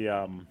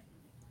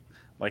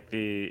I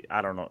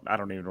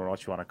don't even know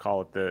what you want to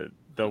call it, the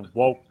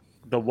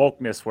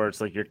wokeness where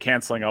it's like you're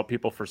canceling out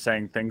people for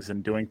saying things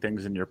and doing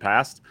things in your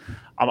past.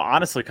 I'm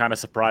honestly kind of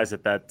surprised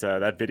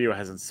that video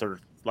hasn't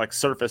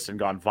surfaced and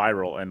gone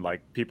viral, and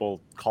like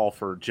people call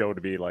for Joe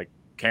to be like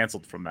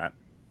canceled from that.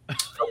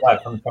 From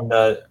what? From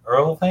the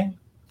Earl thing?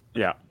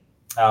 Yeah.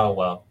 Oh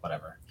well,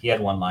 whatever. He had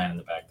one line in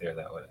the back there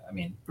that would. I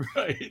mean,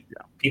 right?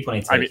 Yeah. People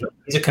need to.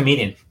 He's a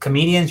comedian.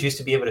 Comedians used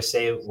to be able to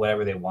say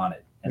whatever they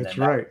wanted, and That's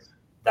right.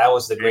 That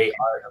was the great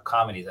art of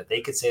comedy, that they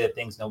could say the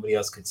things nobody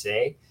else could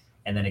say,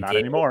 and then it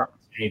gave them the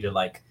opportunity to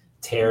like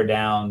tear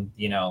down,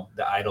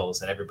 the idols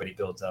that everybody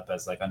builds up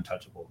as like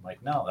untouchable.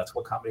 Like, no, that's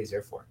what comedy is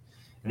here for.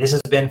 And this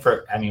has been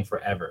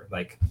forever.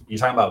 Like you're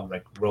talking about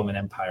like Roman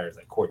empires,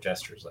 like court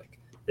jesters. Like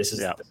this is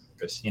the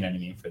purpose, you know what I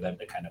mean, for them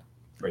to kind of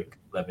break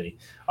levity.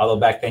 Although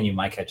back then you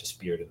might catch a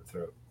spear to the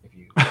throat if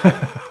you.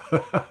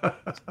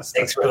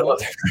 Thanks for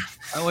the.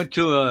 I went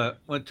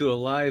to a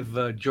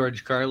live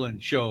George Carlin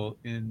show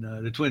in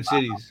the Twin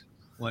Cities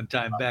one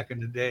time back in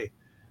the day,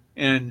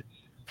 and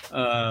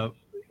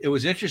it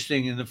was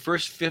interesting. In the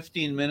first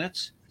 15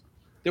 minutes,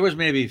 there was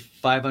maybe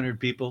 500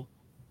 people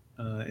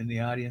in the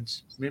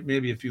audience,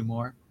 maybe a few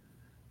more,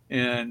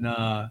 and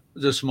it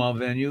was a small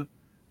venue,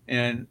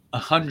 and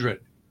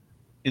 100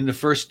 in the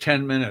first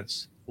 10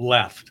 minutes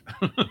left.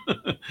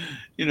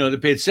 They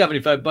paid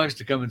 $75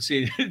 to come and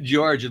see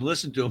George and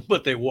listen to him,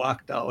 but they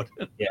walked out.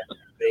 Yeah,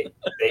 they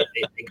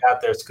got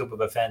their scoop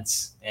of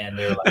offense, and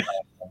they're like,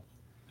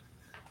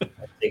 I'm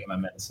taking my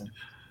medicine.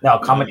 No,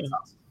 comedy.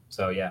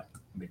 So yeah,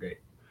 it'd be great.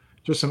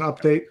 Just an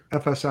update.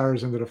 FSR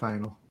is into the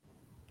final.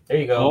 There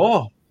you go.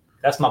 Oh,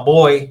 that's my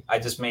boy. I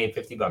just made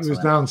 $50. He was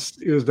down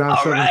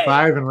 7-5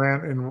 right. and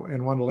ran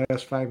and won the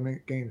last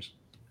 5 games.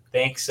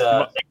 Thanks,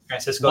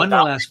 Francisco. Won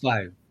the last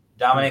 5.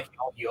 Dominic,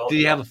 did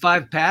he have a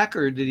 5-pack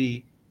or did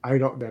he? I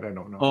don't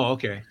know. Oh,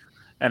 okay.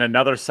 And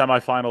another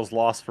semifinals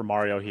loss for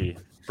Mario He,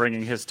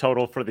 bringing his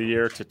total for the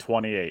year to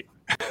 28.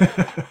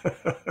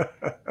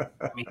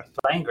 He's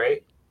playing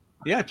great.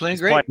 Yeah, playing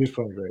great. He's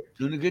playing great.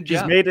 Doing a good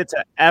job. He's made it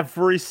to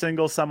every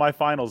single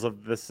semifinals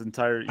of this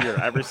entire year.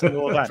 Every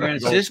single event.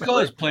 Francisco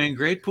is playing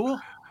great pool.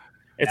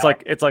 It's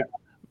like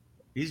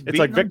he's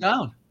beating them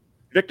down.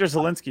 Victor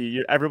Zielinski,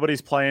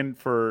 everybody's playing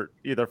for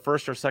either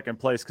first or second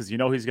place because he's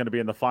going to be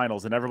in the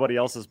finals, and everybody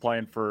else is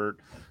playing for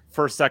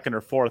first, second,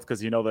 or fourth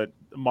because that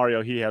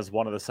Mario He has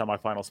one of the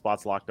semifinal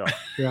spots locked up.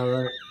 Yeah,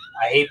 right.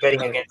 I hate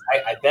betting against.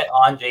 I bet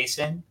on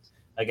Jason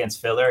against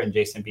Filler, and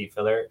Jason beat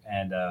Filler,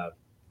 and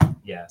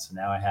so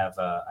now I have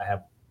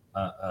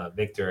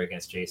Victor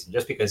against Jason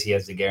just because he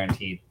has the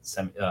guaranteed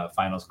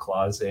finals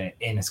clause in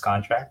his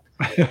contract.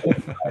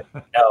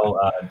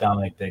 No,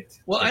 Dominic picked.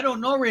 Well, I don't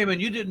know,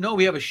 Raymond. You didn't know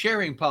we have a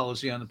sharing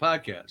policy on the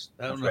podcast.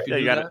 I don't know if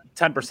you got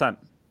 10%.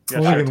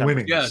 Only in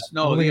winnings. Yes,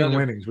 no, only in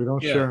winnings. We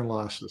don't share in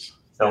losses.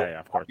 So, yeah,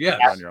 of course. Yeah.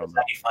 On your own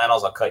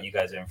semifinals, I'll cut you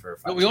guys in for.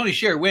 But we only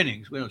share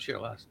winnings. We don't share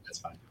losses. That's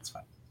fine.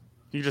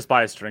 You just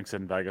buy us drinks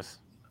in Vegas.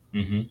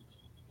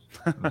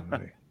 Mm-hmm.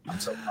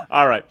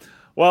 All right.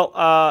 Well,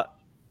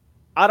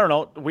 I don't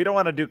know. We don't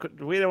want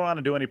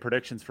to do any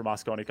predictions for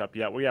Mosconi Cup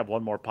yet. We have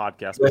one more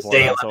podcast before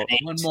that. So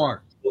one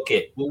more. Book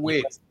it. We'll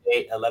wait.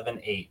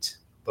 11-8.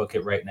 Book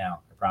it right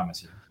now. I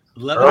promise you.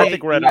 11-8. I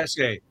think we're at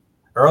USA.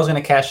 Earl's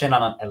going to cash in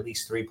on at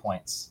least 3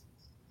 points.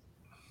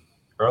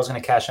 Earl's going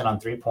to cash in on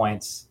 3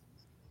 points.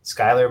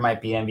 Skyler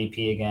might be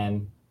MVP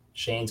again.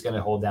 Shane's going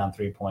to hold down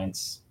 3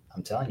 points.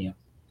 I'm telling you.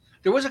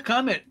 There was a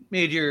comment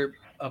made here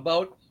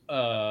about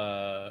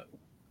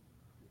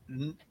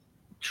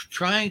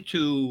trying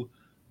to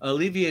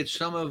alleviate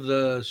some of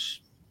the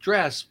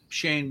stress,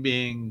 Shane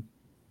being,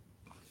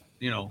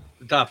 the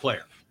top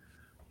player,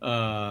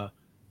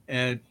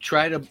 and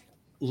try to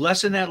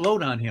lessen that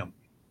load on him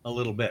a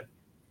little bit.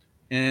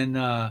 And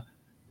that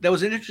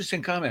was an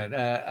interesting comment.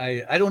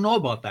 I don't know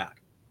about that.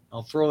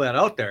 I'll throw that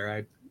out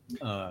there.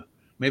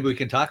 Maybe we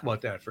can talk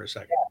about that for a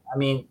second. Yeah, I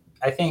mean,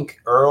 I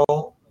think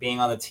Earl being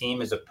on the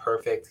team is a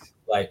perfect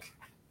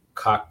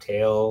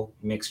cocktail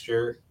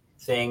mixture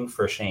thing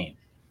for Shane,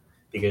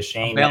 because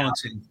Shane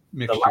balancing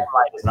mixture. The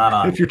limelight is not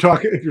on. If you're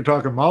talking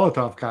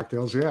Molotov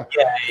cocktails, yeah.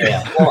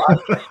 Yeah. Well,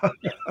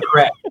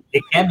 correct.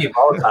 It can be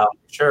volatile,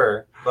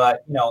 sure,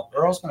 but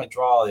Earl's going to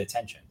draw all the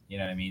attention. You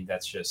know what I mean?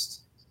 That's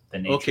just the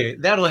nature. Okay,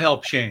 that'll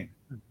help Shane.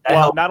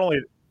 Well, not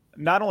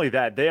only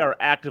that, they are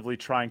actively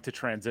trying to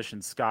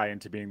transition Sky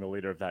into being the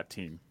leader of that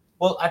team.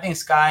 Well, I think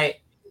Sky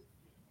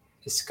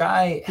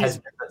has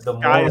been the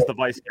Sky is the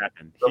vice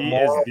captain.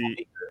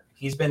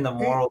 He's been the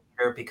moral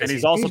leader because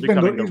he's also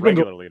becoming the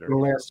regular leader the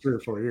last 3 or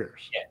 4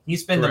 years. Yeah,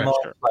 he's been the most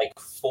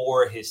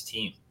for his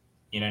team.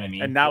 You know what I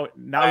mean? And now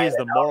he's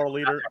the moral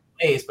leader.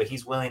 But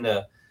he's willing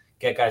to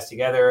get guys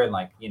together and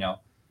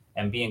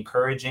and be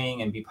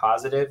encouraging and be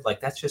positive, like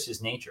that's just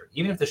his nature.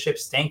 Even if the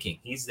ship's tanking,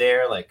 he's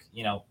there, like,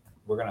 you know,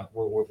 we're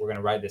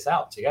gonna ride this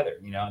out together,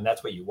 you know, and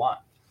that's what you want.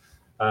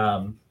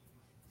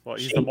 Well,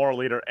 he's the moral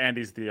leader and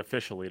he's the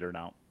official leader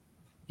now.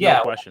 Yeah,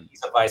 No question.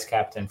 He's a vice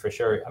captain for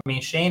sure. I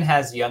mean, Shane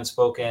has the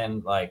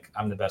unspoken, like,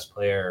 I'm the best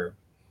player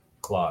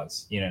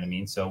clause. You know what I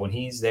mean? So when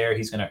he's there,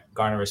 he's going to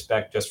garner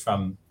respect just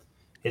from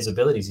his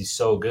abilities. He's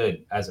so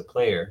good as a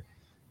player.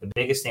 The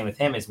biggest thing with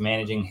him is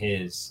managing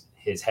his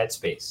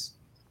headspace.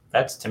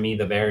 That's, to me,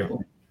 the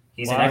variable.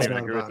 He's an X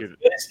factor.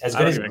 As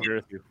good as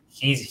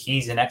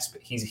he's an X.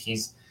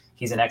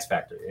 He's an X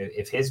factor.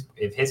 If his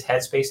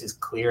headspace is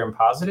clear and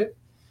positive,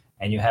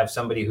 and you have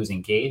somebody who's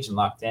engaged and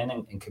locked in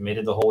and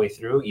committed the whole way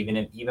through,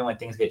 even when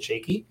things get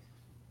shaky,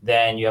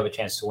 then you have a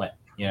chance to win.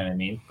 You know what I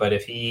mean? But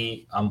if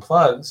he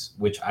unplugs,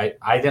 which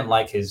I didn't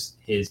like his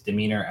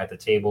demeanor at the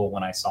table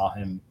when I saw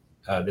him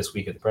this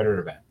week at the Predator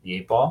event, the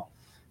 8-ball,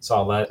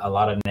 saw a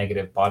lot of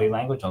negative body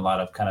language, a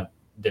lot of kind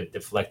of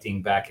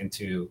deflecting back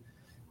into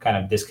kind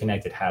of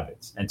disconnected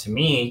habits. And to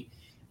me,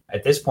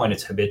 at this point,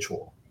 it's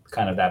habitual.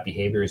 Kind of that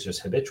behavior is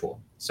just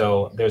habitual.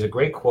 So there's a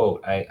great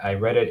quote. I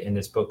read it in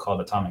this book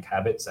called Atomic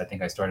Habits. I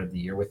think I started the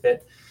year with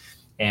it.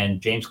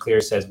 And James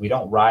Clear says, we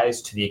don't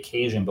rise to the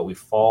occasion, but we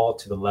fall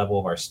to the level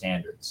of our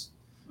standards.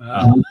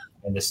 And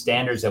the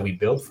standards that we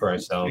build for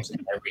ourselves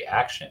in every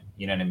action,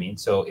 you know what I mean?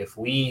 So if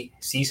we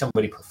see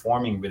somebody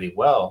performing really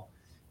well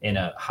in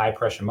a high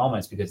pressure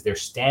moments, because their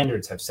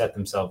standards have set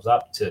themselves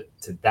up to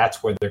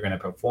that's where they're going to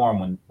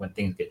perform when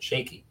things get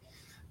shaky.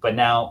 But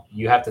now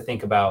you have to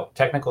think about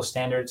technical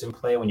standards in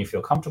play when you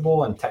feel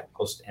comfortable, and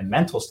technical and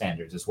mental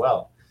standards as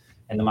well.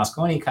 And the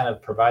Mosconi kind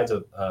of provides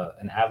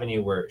an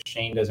avenue where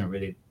Shane doesn't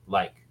really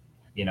like.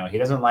 You know, he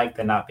doesn't like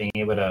the not being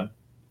able to,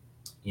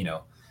 you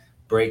know,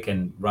 break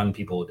and run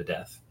people to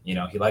death. You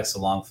know, he likes the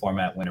long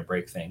format winner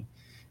break thing,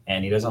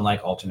 and he doesn't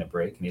like alternate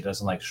break, and he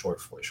doesn't like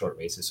short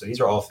races. So these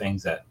are all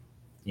things that,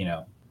 you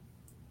know,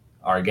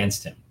 are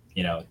against him.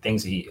 You know,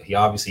 things he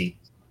obviously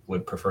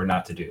would prefer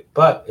not to do.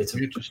 But it's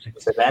an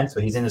event, so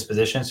he's in this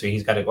position, so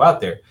he's got to go out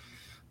there.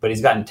 But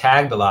he's gotten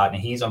tagged a lot,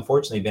 and he's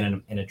unfortunately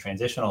been in a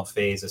transitional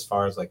phase as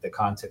far as like the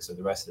context of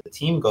the rest of the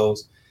team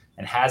goes,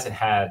 and hasn't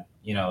had,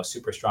 you know, a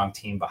super strong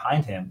team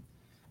behind him.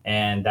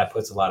 And that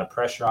puts a lot of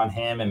pressure on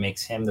him and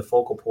makes him the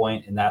focal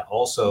point. And that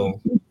also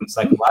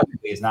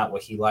psychologically is not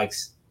what he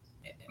likes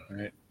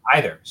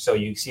either. So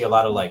you see a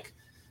lot of like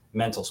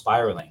mental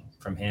spiraling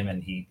from him.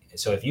 And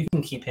so if you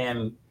can keep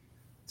him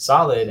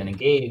solid and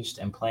engaged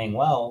and playing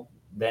well,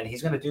 then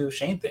he's going to do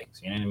Shane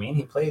things. You know what I mean?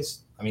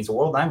 He's a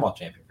world 9-ball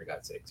champion, for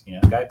God's sakes. You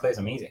know, the guy plays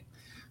amazing.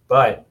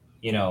 But,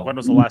 you know. When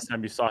was the last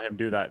time you saw him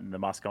do that in the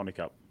Mosconi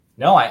Cup?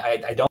 No,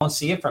 I don't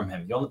see it from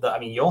him. I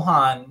mean,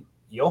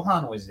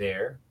 Johan was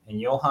there, and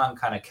Johan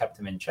kind of kept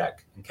him in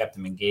check and kept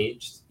him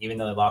engaged. Even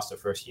though they lost the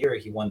first year,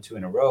 he won 2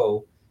 in a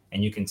row.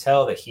 And you can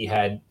tell that he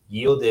had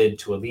yielded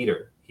to a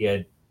leader. He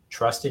had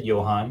trusted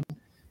Johan.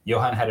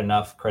 Johan had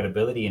enough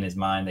credibility in his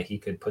mind that he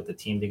could put the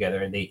team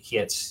together. And he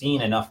had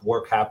seen enough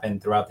work happen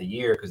throughout the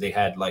year, because they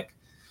had, like,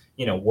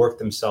 you know, worked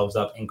themselves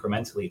up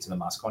incrementally to the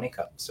Mosconi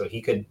Cup. So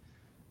he could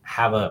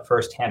have a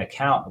firsthand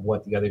account of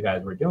what the other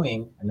guys were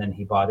doing. And then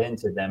he bought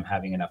into them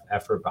having enough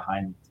effort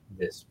behind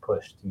this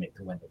push to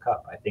win the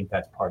cup. I think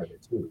that's part of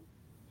it too.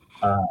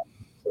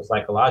 So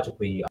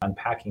psychologically,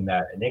 unpacking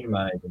that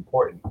enigma is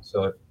important.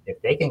 So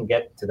if they can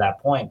get to that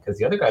point, because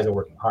the other guys are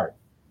working hard.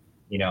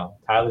 You know,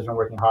 Tyler's been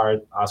working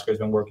hard. Oscar's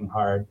been working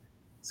hard.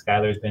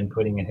 Skylar's been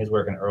putting in his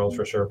work, and Earl's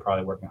for sure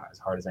probably working as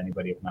hard as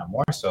anybody, if not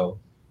more so.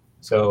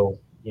 So,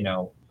 you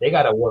know, they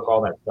got to work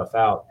all that stuff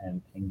out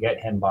and get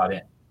him bought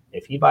in.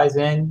 If he buys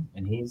in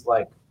and he's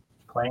like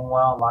playing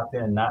well and locked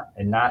in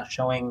and not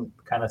showing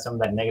kind of some of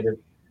that negative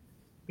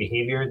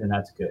behavior, then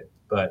that's good.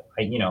 But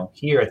you know,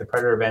 here at the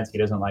Predator events, he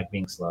doesn't like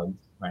being slugged,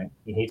 right?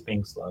 He hates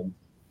being slugged.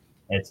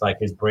 It's like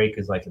his break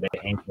is like the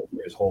anchor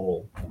for his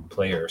whole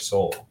player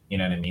soul. You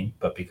know what I mean?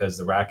 But because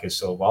the rack is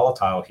so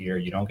volatile here,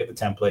 you don't get the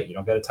template, you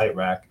don't get a tight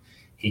rack.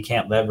 He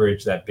can't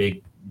leverage that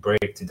big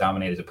break to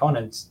dominate his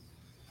opponents.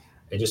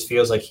 It just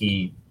feels like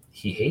he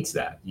hates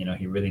that. You know,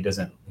 he really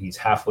doesn't. He's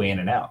halfway in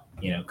and out.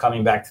 You know,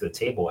 coming back to the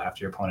table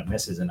after your opponent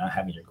misses and not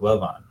having your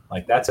glove on,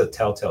 like that's a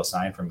telltale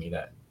sign for me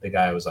that the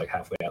guy was like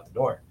halfway out the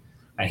door.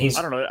 And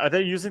I don't know. Are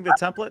they using the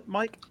template,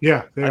 Mike?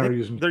 Yeah, they are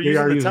using the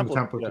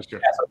template. Yeah. This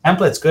year. Yeah, so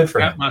template's good for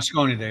him. At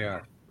Mosconi, they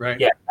are, right?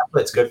 Yeah,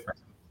 template's good for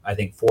him, I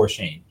think, for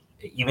Shane.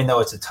 Even though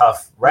it's a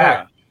tough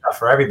rack, tough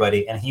for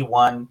everybody. And he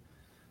wasn't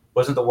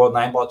the World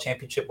 9-ball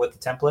championship with the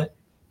template?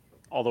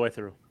 All the way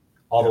through.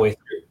 All the way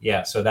through.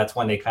 Yeah, so that's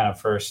when they kind of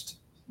first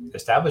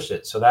established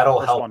it. So that'll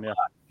help.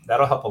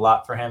 That'll help a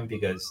lot for him,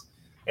 because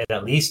it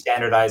at least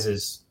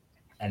standardizes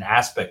an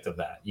aspect of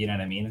that. You know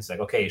what I mean? It's like,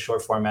 okay,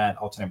 short format,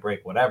 alternate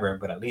break, whatever,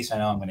 but at least I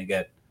know I'm going to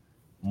get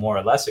more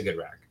or less a good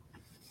rack.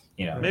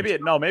 You know, maybe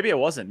it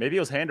wasn't. Maybe it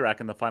was hand rack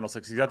in the final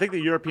 60s. I think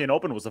the European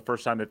Open was the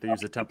first time that they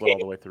used a template all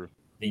the way through.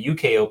 The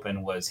UK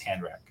Open was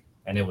hand rack,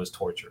 and it was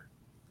torture.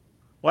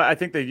 Well, I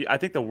think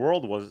the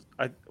World was.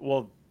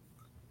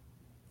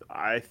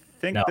 I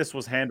think No. this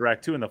was hand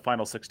racked too in the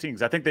final 16.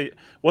 'Cause I think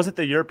wasn't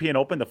the European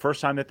Open the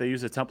first time that they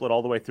used a template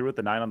all the way through with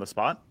the 9 on the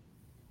spot,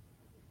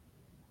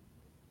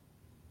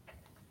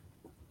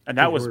 and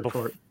that Good was word for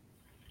before.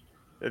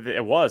 it.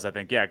 It was, I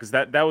think, yeah, because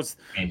that was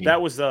Maybe.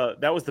 that was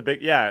the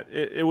big, yeah.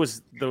 It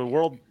was the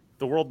world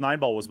 9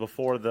 ball was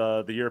before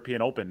the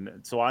European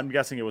Open, so I'm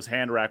guessing it was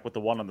hand rack with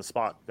the 1 on the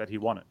spot that he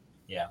won it.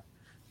 Yeah.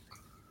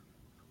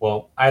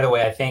 Well, either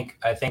way, I think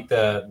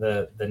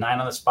the 9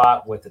 on the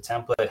spot with the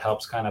template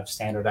helps kind of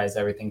standardize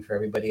everything for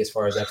everybody as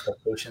far as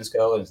expectations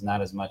go. It's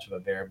not as much of a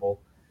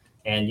variable.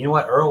 And you know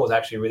what? Earl was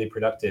actually really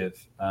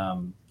productive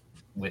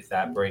with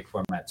that break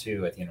format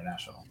too at the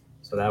International.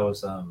 So that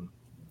was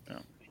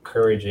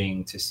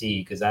encouraging to see,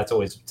 because that's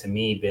always, to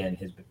me, been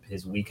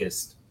his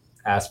weakest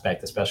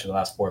aspect, especially the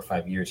last 4 or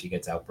 5 years. He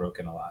gets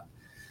outbroken a lot.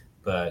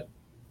 But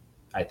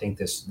I think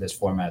this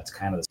format's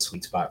kind of the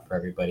sweet spot for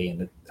everybody,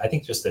 and I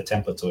think just the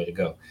template's the way to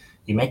go.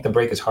 You make the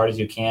break as hard as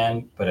you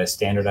can, but as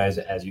standardized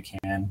as you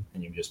can,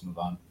 and you just move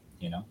on.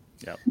 You know,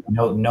 Yep.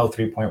 No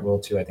 3-point rule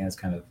too. I think that's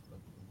kind of a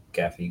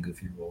gaffy,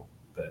 goofy rule,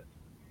 but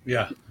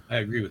Yeah, I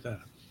agree with that.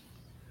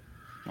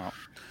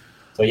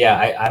 so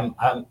yeah,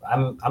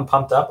 I'm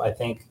pumped up. I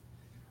think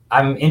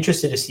I'm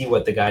interested to see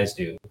what the guys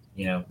do.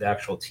 You know, the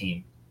actual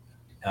team.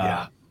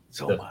 Yeah,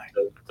 so am I.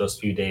 Those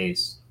few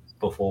days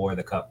before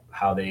the Cup,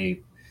 how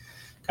they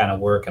kind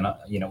of work, and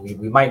you know,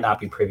 we might not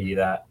be privy to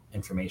that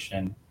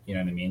information. You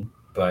know what I mean?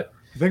 But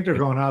I think they're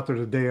going out there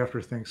the day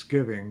after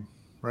Thanksgiving,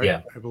 right?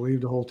 Yeah. I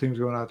believe the whole team's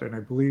going out there, and I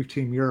believe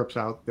Team Europe's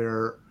out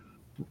there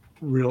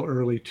real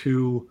early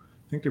too.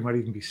 I think they might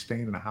even be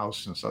staying in a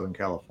house in Southern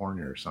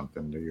California or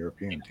something. The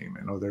European team,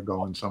 I know they're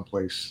going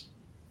someplace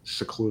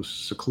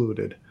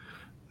secluded.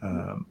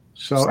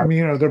 So I mean,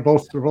 you know, they're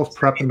both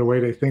prepping the way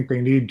they think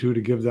they need to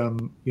give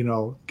them, you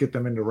know, get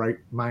them in the right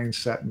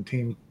mindset and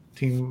team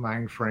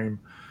mind frame,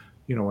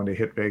 you know, when they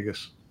hit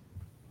Vegas.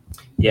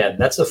 yeah,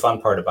 that's the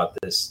fun part about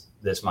this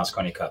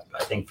Mosconi Cup.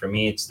 I think for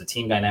me, it's the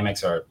team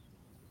dynamics are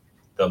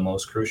the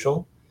most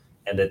crucial,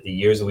 and that the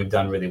years that we've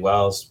done really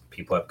well is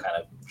people have kind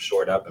of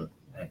shored up and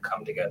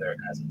come together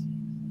as a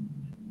team,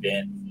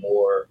 been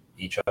for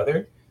each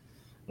other.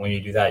 When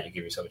you do that, you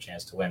give yourself a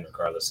chance to win,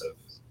 regardless of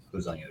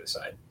who's on the other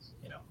side.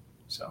 You know,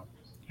 so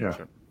Yeah.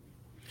 Sure.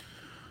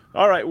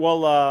 All right.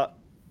 Well,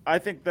 I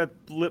think that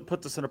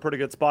puts us in a pretty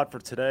good spot for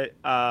today.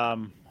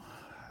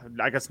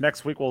 I guess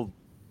next week we'll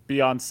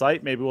be on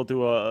site. Maybe we'll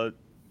do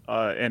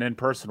an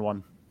in-person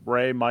one.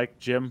 Ray, Mike,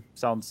 Jim,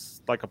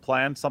 sounds like a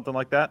plan. Something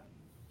like that.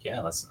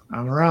 yeah,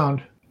 I'm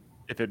around.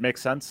 If it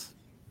makes sense,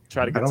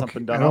 try to get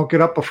something I done. don't get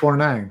up before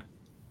 9.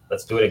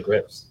 let's do it at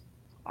Grips.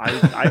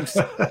 I'm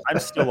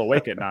still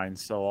awake at 9,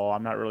 so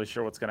I'm not really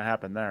sure what's going to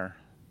happen there.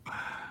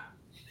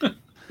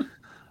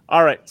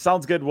 All right,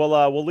 sounds good.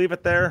 We'll leave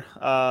it there.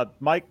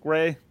 Mike,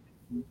 Ray,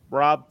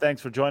 Rob,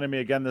 thanks for joining me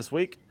again this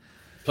week.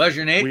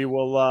 Pleasure, Nate.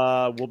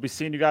 We'll be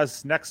seeing you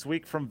guys next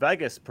week from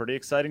Vegas. Pretty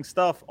exciting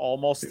stuff.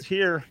 Almost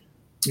here.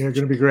 Yeah, going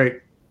to be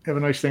great. Have a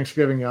nice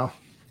Thanksgiving, y'all.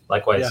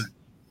 Likewise. Yeah.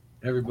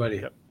 Everybody,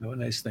 have a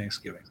nice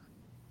Thanksgiving.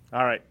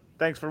 All right.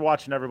 Thanks for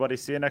watching, everybody.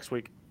 See you next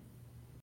week.